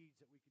deeds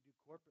that we can do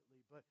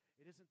corporately, but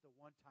it isn't the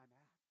one-time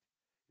act.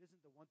 It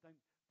isn't the one-time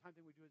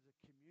thing we do as a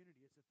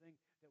community. It's a thing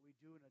that we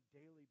do on a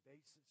daily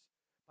basis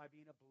by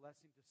being a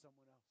blessing to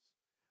someone else,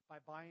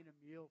 by buying a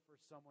meal for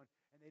someone,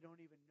 and they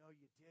don't even know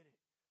you did it.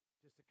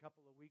 Just a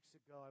couple of weeks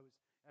ago, I was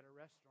at a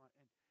restaurant,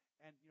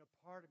 and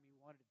part of me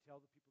wanted to tell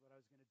the people that I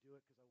was going to do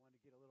it because I wanted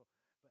to get a little,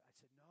 but I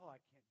said, no, I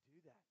can't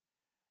do that.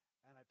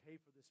 And I paid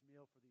for this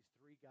meal for these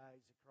 3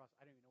 guys across.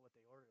 I didn't even know what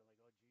they ordered. I'm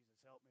like, oh,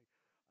 Jesus, help me.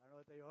 I don't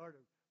know what they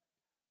ordered.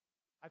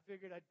 I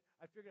figured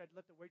I'd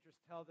let the waitress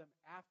tell them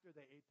after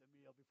they ate the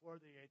meal, before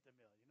they ate the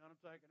meal. You know what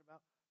I'm talking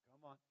about?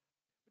 Come on.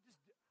 But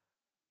just,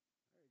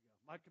 there you go.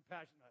 My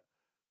compassion. But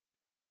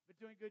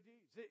doing good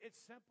deeds. It's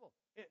simple.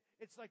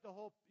 It's like the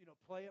whole,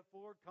 play it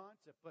forward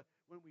concept. But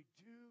when we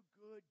do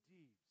good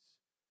deeds,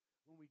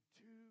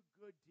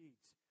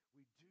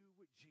 We do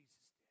what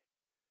Jesus did.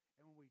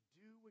 And when we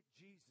do what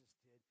Jesus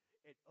did,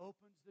 it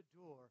opens the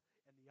door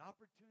and the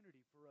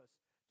opportunity for us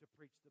to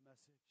preach the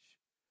message.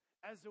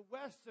 As a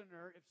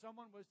Westerner, if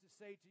someone was to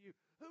say to you,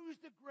 who's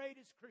the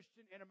greatest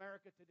Christian in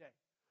America today?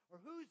 Or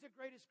who's the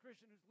greatest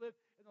Christian who's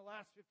lived in the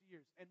last 50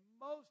 years? And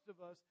most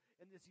of us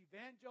in this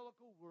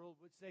evangelical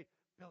world would say,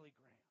 Billy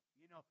Graham.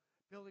 You know,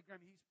 Billy Graham,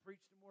 he's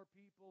preached to more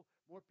people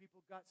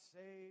got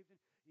saved, and,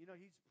 you know,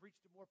 he's preached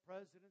to more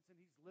presidents, and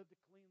he's lived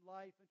a clean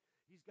life, and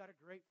he's got a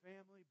great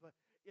family. But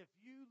if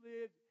you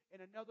lived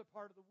in another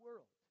part of the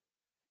world,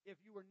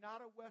 if you were not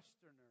a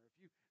Westerner, if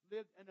you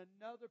lived in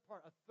another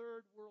part, a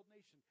third world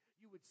nation,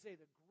 you would say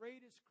the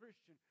greatest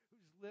Christian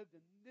who's lived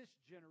in this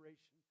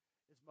generation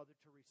is Mother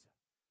Teresa.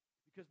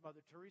 Because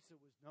Mother Teresa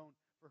was known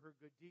for her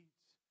good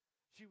deeds.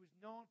 She was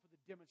known for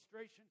the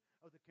demonstration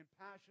of the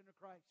compassion of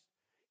Christ.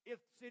 If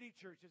City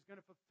Church is going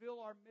to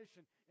fulfill our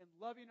mission in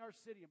loving our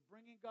city and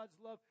bringing God's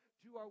love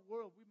to our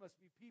world, we must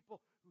be people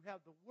who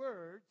have the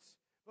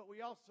words, but we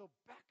also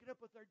back it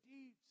up with our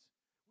deeds.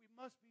 We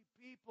must be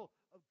people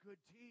of good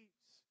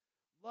deeds,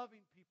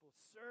 loving people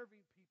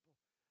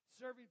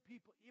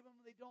even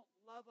when they don't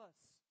love us.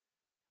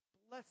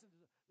 Lessons.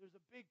 There's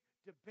a big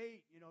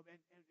debate, you know, and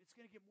it's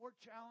going to get more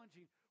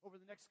challenging over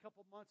the next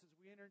couple months as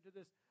we enter into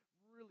this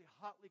really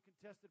hotly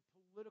contested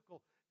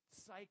political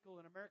cycle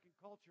in American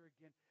culture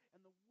again.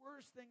 And the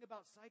worst thing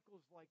about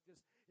cycles like this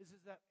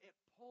is that it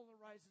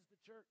polarizes the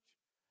church.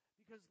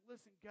 Because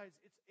listen, guys,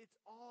 it's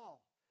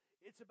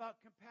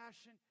about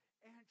compassion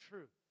and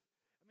truth.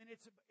 I mean,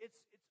 it's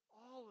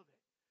all of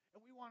it.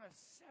 And we want to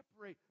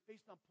separate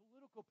based on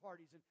political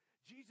parties. And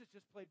Jesus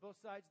just played both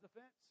sides of the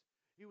fence.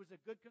 He was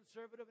a good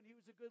conservative and he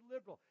was a good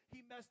liberal.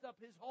 He messed up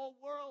his whole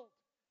world.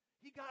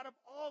 He got them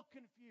all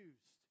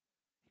confused.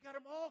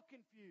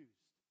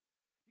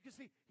 Because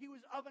see, he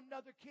was of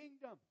another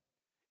kingdom.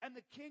 And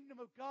the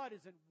kingdom of God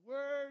is in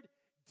word,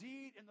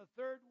 deed, and the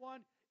third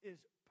one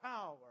is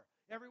power.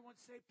 Everyone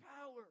say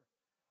power.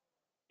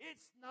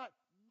 It's not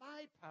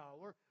my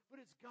power, but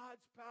it's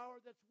God's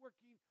power that's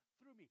working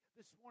through me.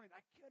 This morning,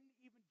 I couldn't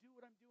even do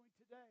what I'm doing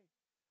today.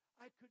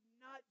 I could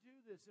not do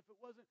this if it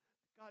wasn't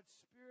God's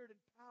Spirit and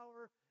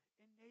power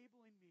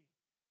enabling me.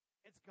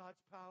 It's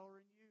God's power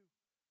in you.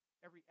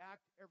 Every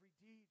act, every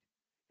deed,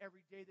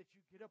 every day that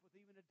you get up with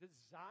even a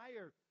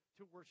desire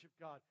to worship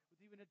God,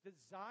 with even a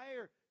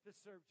desire to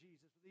serve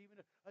Jesus, with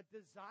even a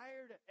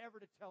desire to ever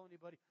to tell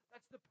anybody,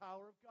 that's the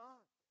power of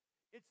God.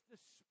 It's the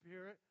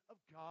Spirit of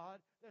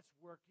God that's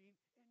working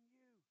in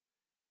you.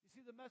 You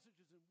see, the message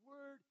is in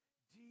word,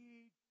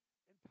 deed,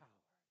 and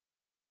power.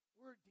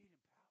 Word, deed,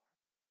 and power.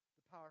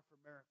 The power for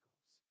miracles.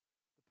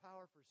 The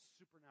power for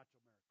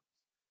supernatural miracles.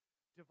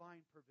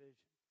 Divine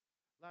provision.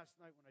 Last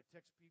night when I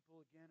text people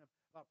again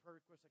about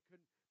prayer requests, I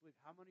couldn't believe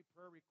how many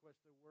prayer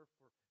requests there were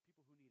for people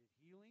who needed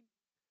healing,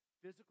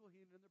 physical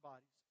healing in their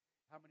bodies,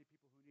 how many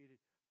people who needed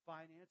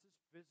finances,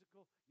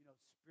 physical,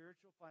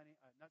 spiritual,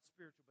 not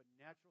spiritual, but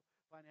natural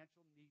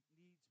financial needs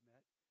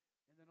met,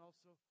 and then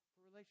also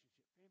for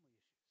relationship, family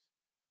issues.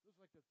 Those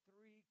are like the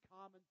three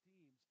common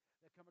themes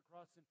that come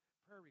across in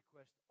prayer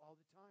requests all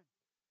the time.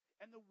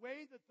 And the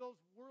way that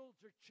those worlds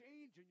are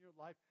changed in your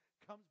life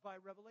comes by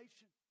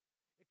revelation.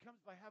 It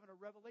comes by having a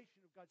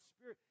revelation of God's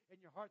Spirit in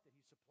your heart that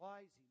He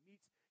supplies, He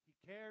meets, He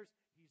cares,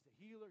 He's the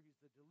healer, He's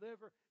the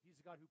deliverer, He's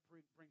the God who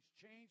brings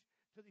change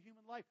to the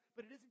human life.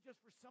 But it isn't just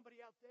for somebody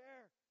out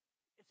there.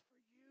 It's for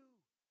you.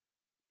 It's for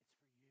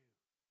you.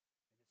 And it's for me.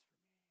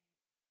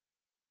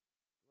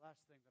 The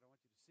last thing that I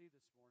want you to see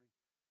this morning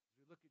as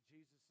we look at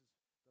Jesus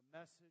is the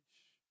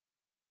message.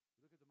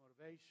 We look at the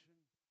motivation.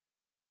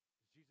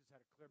 Jesus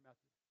had a clear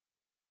method.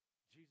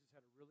 Jesus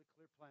had a really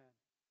clear plan.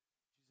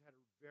 Jesus had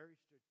a very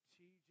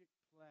strategic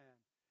plan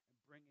in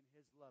bringing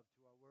His love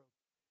to our world.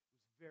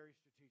 It was very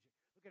strategic.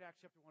 Look at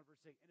Acts chapter 1,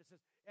 verse 8. And it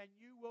says, and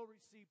you will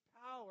receive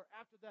power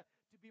after that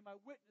to be my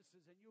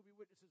witnesses. And you will be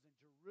witnesses in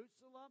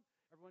Jerusalem.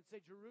 Everyone say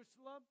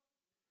Jerusalem,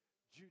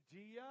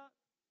 Judea,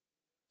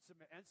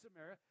 and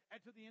Samaria,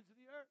 and to the ends of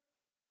the earth.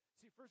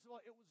 See, first of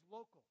all, it was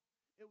local.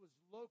 It was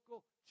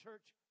local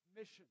church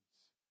missions.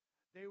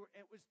 It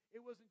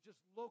wasn't just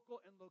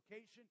local in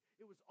location.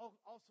 It was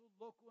also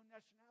local in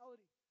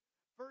nationality.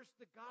 First,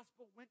 the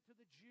gospel went to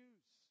the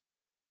Jews,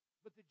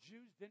 but the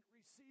Jews didn't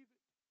receive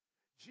it.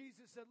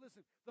 Jesus said,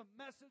 listen, the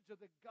message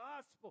of the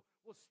gospel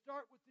will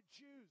start with the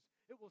Jews.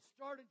 It will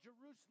start in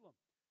Jerusalem,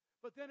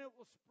 but then it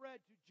will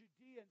spread to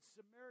Judea and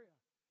Samaria.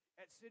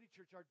 At City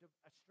Church,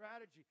 a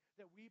strategy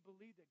that we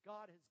believe that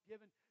God has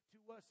given to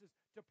us is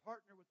to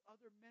partner with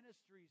other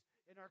ministries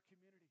in our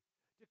community,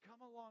 to come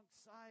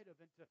alongside of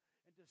and to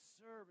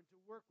serve and to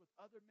work with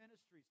other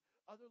ministries,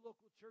 other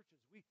local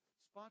churches. We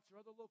sponsor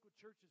other local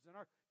churches in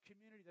our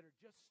community that are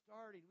just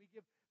starting. We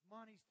give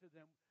monies to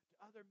them, to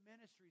other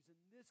ministries in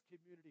this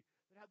community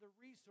that have the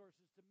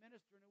resources to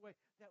minister in a way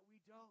that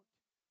we don't,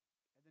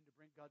 and then to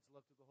bring God's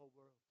love to the whole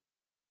world.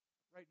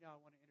 Right now, I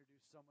want to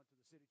introduce someone to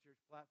the City Church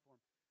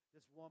platform.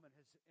 This woman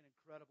has an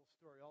incredible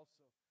story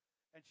also.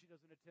 And she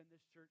doesn't attend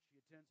this church. She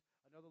attends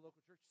another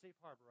local church, Safe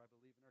Harbor, I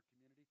believe, in our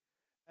community.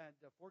 And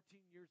 14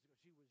 years ago,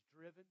 she was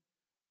driven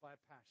by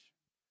a passion.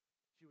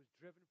 She was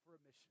driven for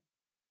a mission.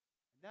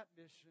 And that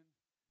mission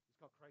is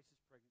called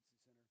Crisis Pregnancy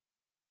Center.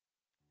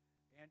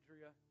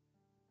 Andrea,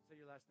 say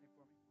your last name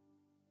for me.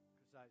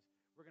 Casais.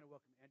 We're going to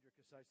welcome Andrea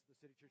Casais to the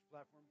City Church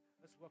platform.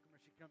 Let's welcome her.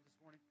 She comes this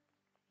morning.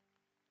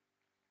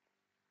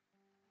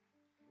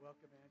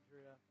 Welcome,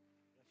 Andrea.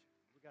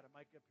 We got a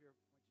mic up here.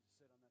 Why don't you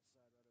sit on that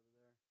side right over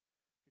there?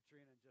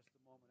 Katrina, in just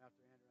a moment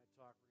after Andrea and I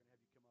talk, we're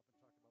going to have you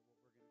come up and talk about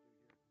what we're going to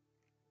do here.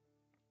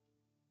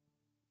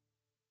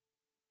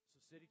 So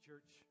City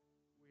Church,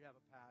 we have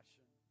a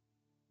passion.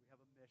 We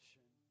have a mission.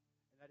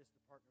 And that is to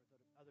partner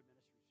with other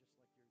ministries just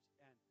like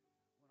yours.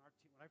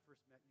 And when I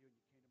first met you and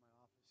you came to my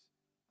office, I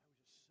was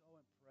just so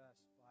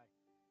impressed by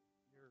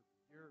your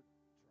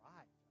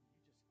drive.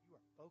 I mean, you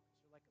are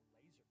focused. You're like a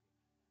laser beam.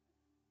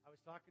 I was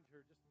talking to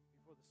her just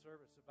before the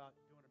service about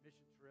doing a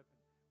mission trip,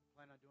 and we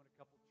plan on doing a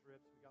couple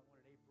trips. We got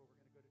one in April. We're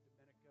going to go to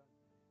Dominica.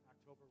 In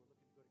October, we're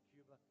looking to go to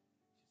Cuba.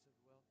 She said,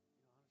 well,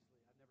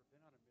 honestly, I've never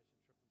been on a mission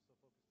trip. I'm so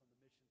focused on the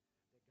mission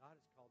that God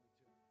has called me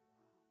to.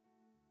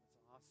 Wow,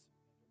 that's awesome,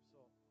 Andrew. I'm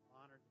so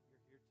honored that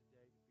you're here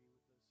today to be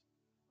with us.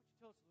 Why don't you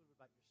tell us a little bit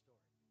about your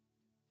story?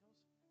 Tell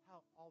us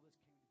how all this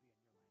came to be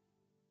in your life.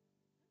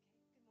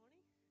 Okay, good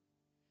morning.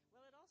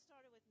 Well, it all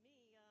started with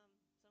me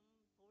some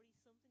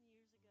 40-something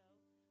years ago.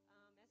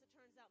 As it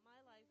turns out,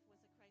 my life was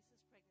a crisis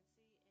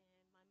pregnancy,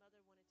 and my mother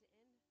wanted to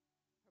end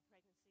her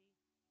pregnancy.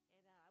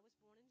 And I was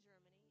born in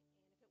Germany,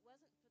 and if it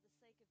wasn't for the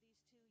sake of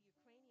these two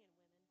Ukrainian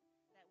women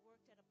that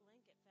worked at a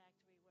blanket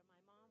factory where my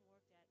mom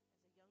worked at as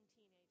a young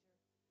teenager,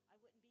 I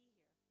wouldn't be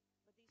here.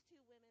 But these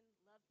two women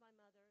loved my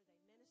mother. They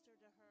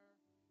ministered to her.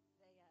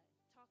 They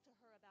talked to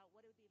her about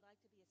what it would be like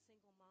to be a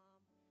single mom.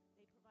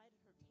 They provided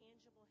her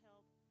tangible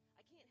help.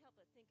 I can't help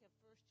but think of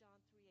 1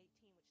 John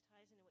 3:18, which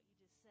ties into what you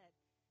just said.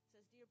 It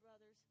says, "Dear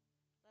brothers,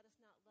 let us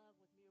not love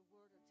with mere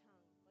word or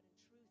tongue, but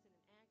in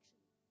truth and in action."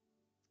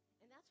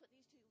 And that's what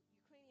these two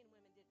Ukrainian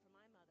women did for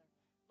my mother.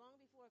 Long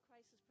before a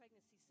crisis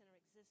pregnancy center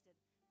existed,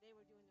 they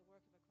were doing the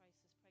work of a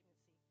crisis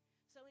pregnancy.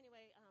 So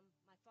anyway, my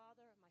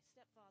stepfather,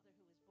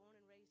 who was born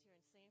and raised here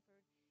in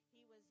Sanford,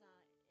 he was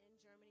in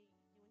Germany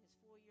doing his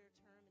 4-year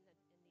term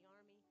in the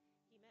Army.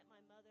 He met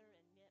my mother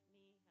and met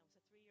me. I was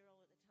a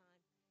 3-year-old at the time.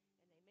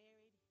 And they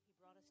married. He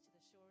brought us to the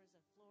shores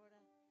of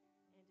Florida.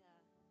 And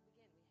again, we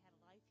had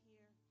a life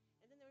here.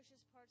 And then there was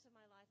just parts of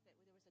my life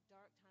there was a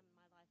dark time in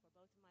my life where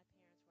both of my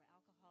parents were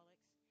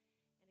alcoholics.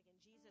 And again,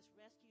 Jesus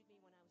rescued me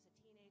when I was a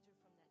teenager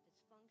from that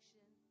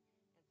dysfunction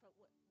and from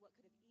what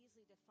could have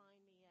easily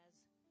defined me as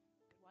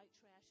the white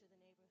trash of the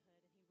neighborhood.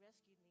 And he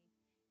rescued me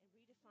and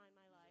redefined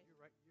my life. You're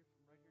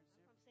from right here in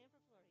Sanford? I'm from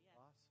Sanford, Florida, yeah.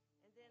 Awesome.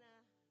 And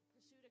then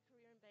pursued a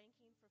career in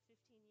banking for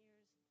 15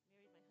 years,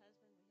 married my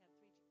husband.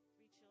 We have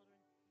three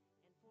children.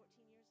 And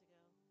 14 years ago,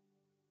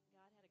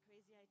 God had a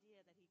crazy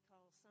idea that he'd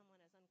call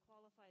someone as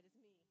unqualified as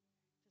me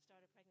to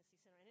start a pregnancy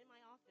center. And in my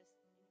office,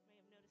 and you may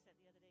have noticed that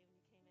the other day when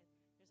you came in,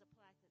 there's a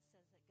plaque that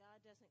says that God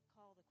doesn't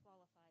call the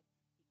qualified,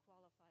 he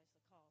qualifies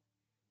the called.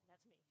 And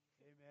that's me.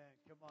 Amen.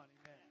 Come on,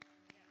 amen.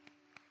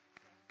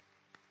 Yeah.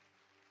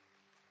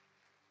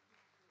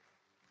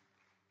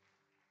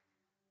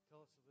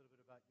 Tell us a little bit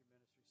about your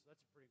ministry. So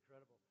that's pretty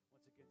incredible.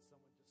 Once again,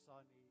 someone just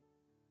saw a need.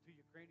 2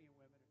 Ukrainian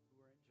women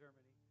who were in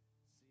Germany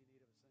see a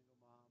need of a single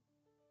mom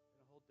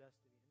and a whole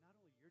destiny. And not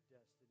only your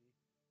destiny,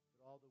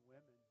 but all the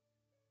women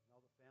and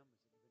all the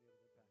families that you've been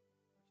able to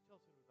impact. Why don't you tell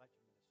us a little bit about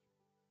your ministry?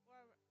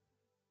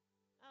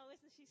 Oh,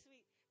 isn't she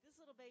sweet? This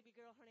little baby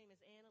girl, her name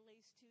is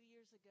Annalise. 2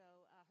 years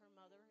ago,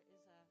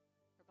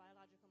 her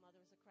biological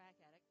mother was a crack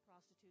addict,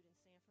 prostitute in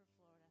Sanford,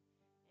 Florida.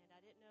 And I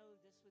didn't know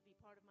this would be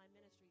part of my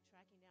ministry,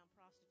 tracking down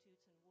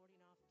prostitutes and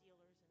warding off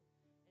dealers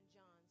and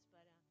Johns.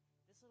 But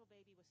this little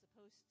baby was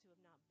supposed to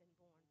have not been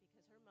born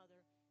because her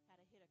mother had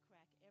a hit of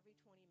crack every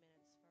 20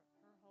 minutes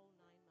for her whole 9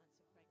 months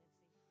of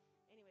pregnancy.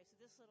 Anyway, so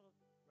this little...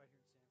 Right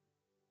here in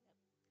Sanford. Yep.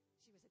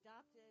 She was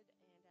adopted,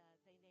 and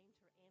they named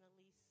her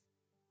Annalise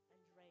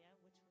Andrea,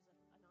 which was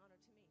an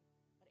honor to me.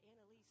 But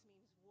Annalise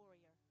means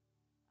warrior,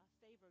 a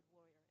favored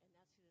warrior, and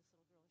that's who this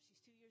little girl is. She's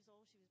 2 years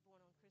old. She was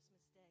born on Christmas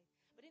Day.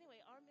 But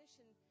anyway, our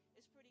mission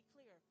is pretty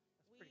clear.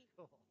 That's pretty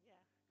cool. Yeah.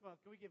 Come on,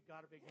 can we give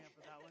God a big hand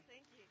for that one?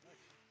 Thank you. Yeah.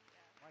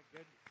 Yeah. My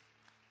goodness.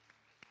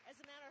 As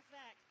a matter of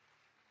fact,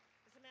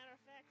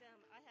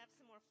 I have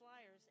some more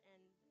flyers,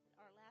 and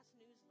our last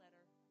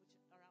newsletter,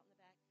 which are out in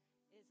the back,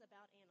 is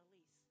about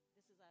Annalise.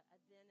 This is a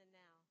then and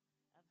now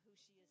of who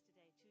she is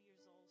today. 2 years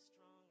old,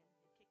 strong,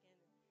 and kicking.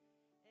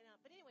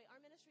 But anyway, our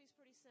ministry is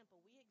pretty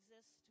simple. We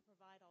exist to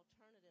provide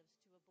alternatives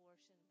to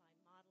abortion by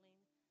modeling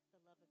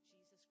the love of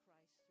Jesus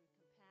Christ through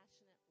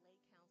compassionate lay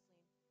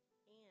counseling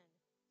and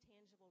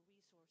tangible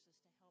resources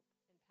to help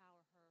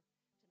empower her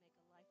to make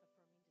a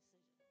life-affirming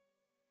decision.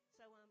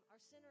 So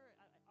our center,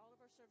 all of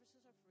our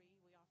services are free.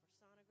 We offer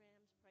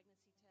sonograms,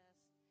 pregnancy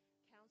tests,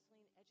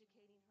 counseling,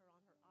 educating her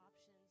on her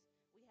options.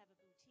 We have a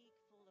boutique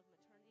full of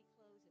maternity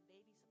clothes and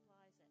baby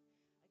supplies that,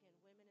 again,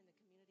 women in the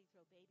community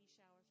throw baby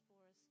showers for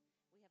us.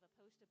 We have a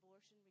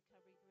post-abortion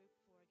recovery group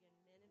for, again,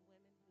 men and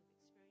women who've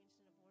experienced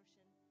an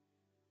abortion.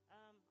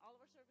 All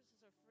of our services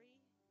are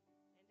free, and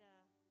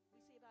we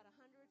see about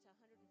 100 to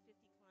 150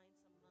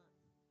 clients a month.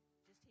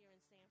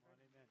 Sanford.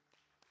 Come on, amen.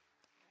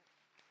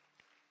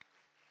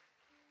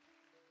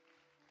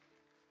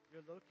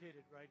 You're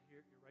located right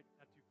here. You're right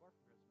not too far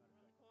from here, as a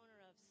matter of On the fact.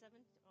 corner of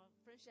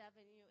French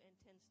Avenue and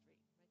 10th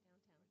Street, right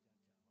downtown.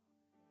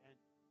 Right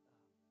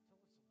downtown. Wow. And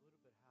tell us a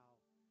little bit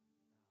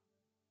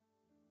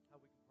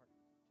how we can partner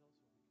with you. Tell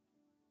us what we can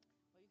do.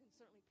 Well, you can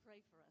certainly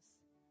pray for us.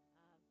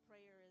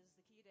 Prayer is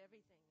the key to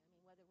everything. I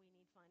mean, whether we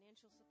need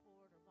financial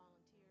support or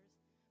volunteers,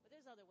 but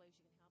there's other ways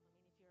you can help.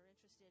 I mean, if you're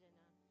interested in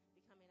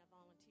becoming a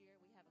volunteer,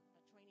 we have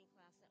a training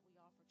class that we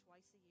offer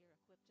twice a year,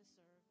 Equipped to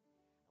Serve.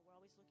 We're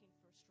always looking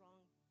for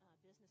strong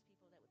business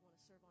people that would want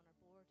to serve on our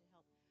board to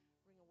help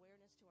bring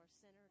awareness to our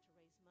center, to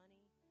raise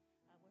money.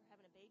 We're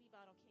having a baby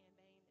bottle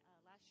campaign.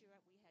 Last year,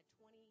 we had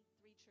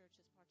 23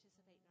 churches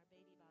participate in our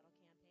baby bottle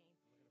campaign.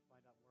 We're going to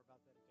find out more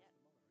about that in just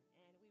a moment,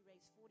 right? And we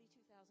raised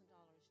 $42,000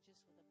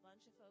 just with a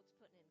bunch of folks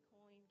putting in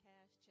coin,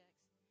 cash,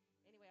 checks.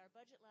 Anyway, our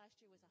budget last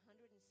year was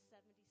 $176,000,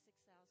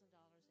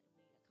 and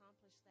we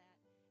accomplished that,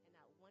 and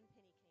not one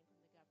penny came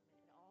from the government.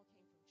 It all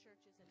came from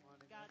churches and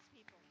God's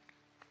people.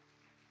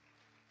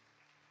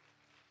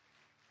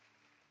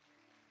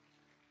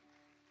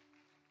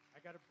 I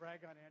got to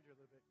brag on Andrew a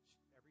little bit.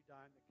 Every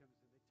dime that comes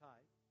in, they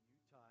tithe. You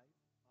tithe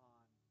on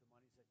the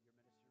monies that your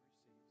ministry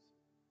receives.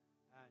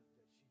 And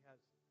she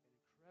has an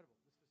incredible,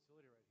 this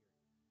facility right here.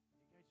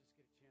 You guys just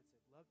get a chance.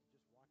 I'd love to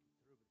just walk you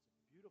through, but it's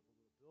a beautiful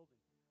little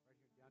building right here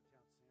in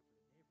downtown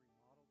Sanford. And they've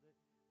remodeled it.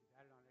 They've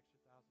added on an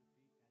extra 1,000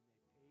 feet, and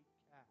they paid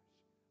cash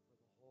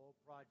for the whole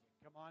project.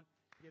 Come on,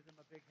 give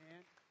them a big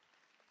hand.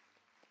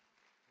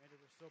 Andrew,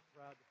 we're so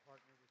proud to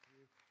partner with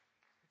you.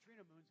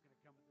 Katrina Moon's going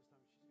to come at this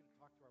time. She's going to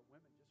talk to our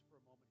women just for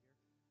a moment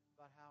here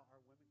about how our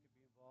women can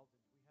be involved.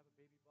 And do we have a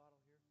baby bottle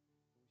here?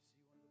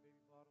 Can we see one of the baby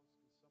bottles?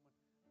 Can someone,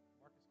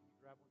 Marcus, can you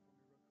grab one for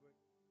me real quick?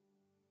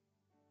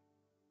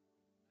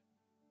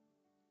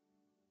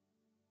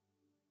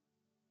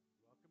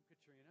 Welcome,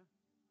 Katrina.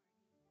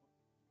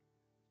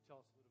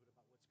 Tell us a little bit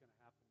about what's going to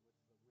happen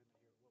with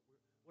the women here.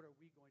 What are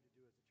we going to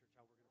do as a church?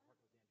 How we're going to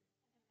partner with Andrew?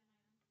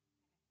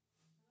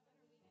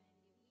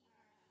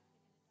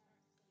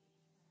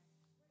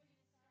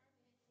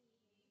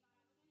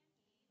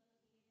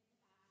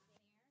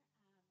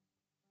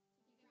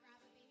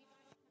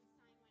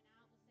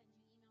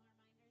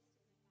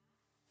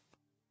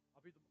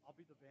 I'll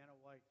be the Vanna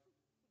White. This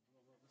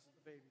is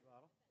the baby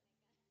bottle.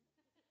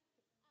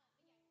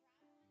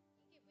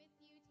 Take it with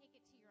you. Take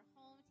it to your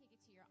home. Take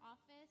it to your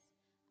office.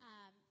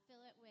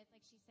 Fill it with,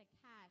 like she said,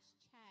 cash,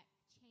 check,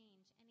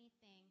 change,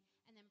 anything,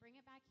 and then bring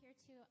it back here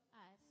to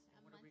us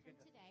a month from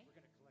today. We're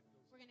going to collect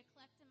those. We're going to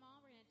collect them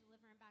all. We're going to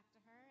deliver them back to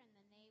her, and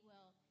then they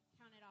will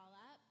count it all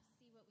up,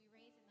 see what we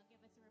raise, and they'll give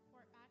us a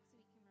report back so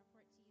we can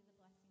report to you the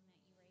blessing that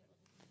you were able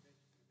to do.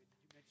 Did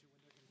you mention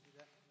when they're going to do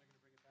that? When they're going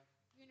to bring it back?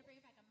 We're going to bring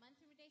it back a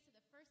month from today, so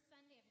the first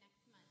Sunday of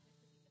next month, which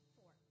would be the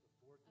 4th.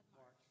 The 4th of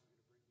March, we're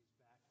going to bring these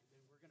back. And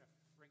then we're going to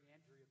bring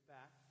Andrea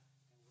back,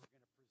 and we're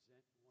going to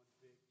present one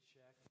big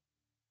check.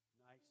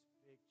 Nice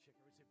big check.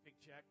 Everybody say big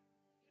check.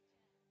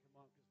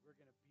 Come on, because we're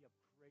going to be a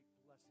great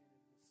blessing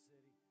in this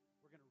city.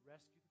 We're going to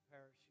rescue the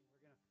perishing.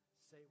 We're going to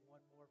save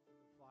one more from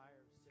the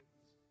fire of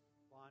Satan's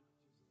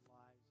bondages and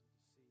lies and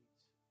deceits.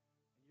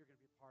 And you're going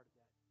to be a part of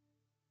that.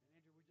 And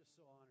Andrew, we're just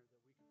so honored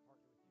that we can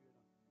partner with you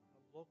in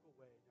a local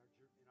way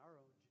in our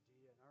own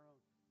Judea, in our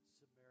own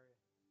Samaria.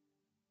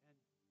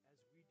 And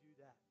as we do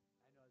that,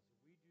 I know as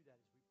we do that,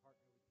 as we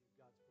partner with you,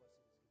 God's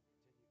blessing is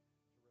going to continue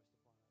to rest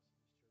upon us in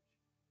this church.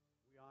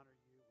 We honor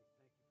you. We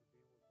thank you for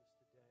being with us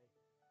today. Let me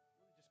just close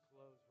right now.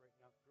 Girls, you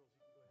can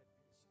go ahead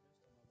and be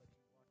dismissed. I'm going to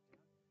let you walk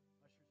down.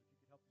 Ushers, if you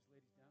could help these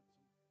ladies down.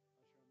 Some usher on this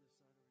side over here.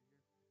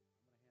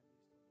 I'm going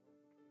to hand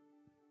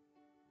these to the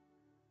Lord.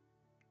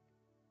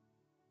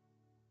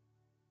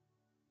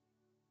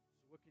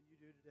 So what can you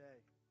do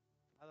today?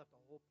 I left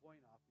the whole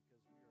point off because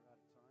we are out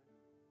of time.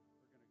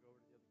 We're going to go over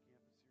to the other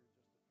campus here in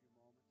just a few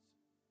moments.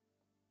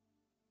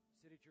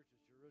 City Church is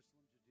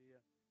Jerusalem,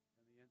 Judea,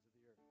 and the ends of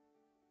the earth.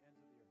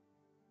 Ends of the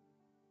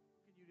earth.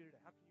 What can you do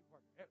today? How can you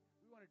partner?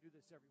 We want to do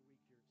this every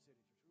week here at City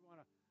Church.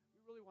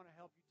 We really want to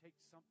help you take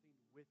something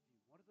with you.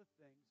 One of the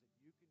things that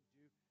you can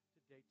do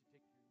today to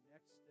take your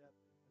next step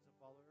as a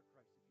follower of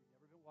Christ, if you've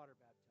never been water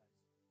baptized,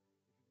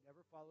 if you've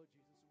never followed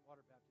Jesus in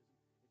water baptism,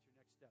 it's your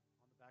next step.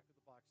 On the back of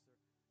the box there,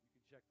 you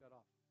can check that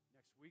off.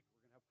 Next week, we're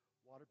going to have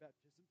water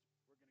baptisms.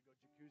 We're going to go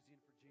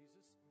jacuzziing for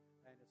Jesus,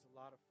 and it's a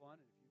lot of fun.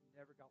 And if you've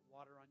never got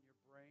water on your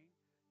brain,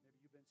 maybe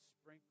you've been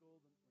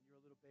sprinkled when you're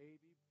a little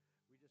baby,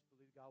 we just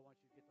believe God wants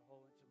you to get the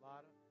whole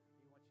enchilada.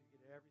 He wants you to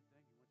get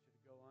everything. He wants you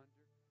to go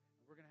under.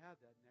 And we're going to have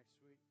that next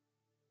week.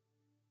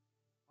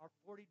 Our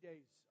 40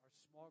 days, our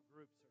small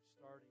groups are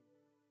starting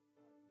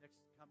next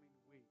coming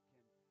week.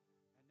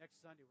 And next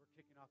Sunday, we're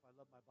kicking off I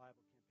Love My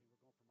Bible campaign.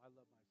 We're going from I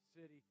Love My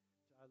City to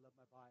I Love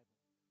My Bible.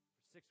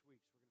 For 6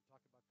 weeks, we're going to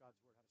talk about God's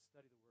Word, how to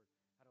study the Word,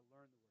 how to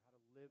learn the Word, how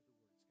to live the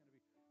Word. It's going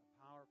to be a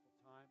powerful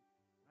time.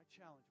 And I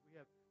challenge, we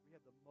have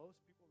the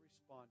most people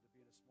respond to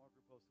being a small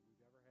group host that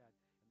we've ever had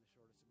in the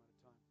shortest amount of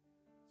time. So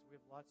we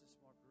have lots of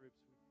small groups.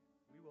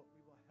 We will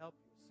help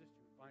you, assist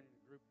you in finding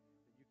a group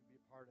that you can be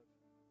a part of.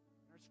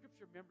 And our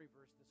scripture memory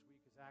verse this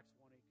week is Acts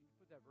 1:8. Can you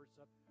put that verse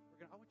up?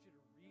 I want you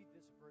to read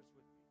this verse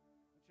with me.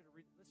 I want you to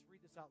read. Let's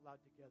read this out loud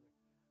together.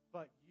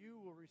 But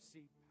you will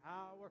receive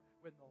power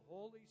when the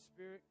Holy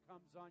Spirit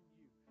comes on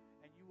you,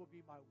 and you will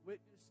be my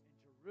witness in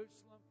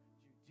Jerusalem,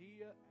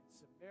 Judea, and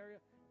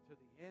Samaria, to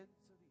the ends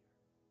of the earth.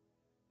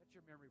 That's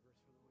your memory verse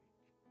for the week.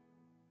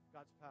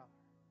 God's power.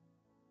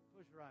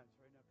 Close your eyes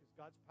right now, because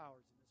God's power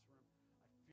is in this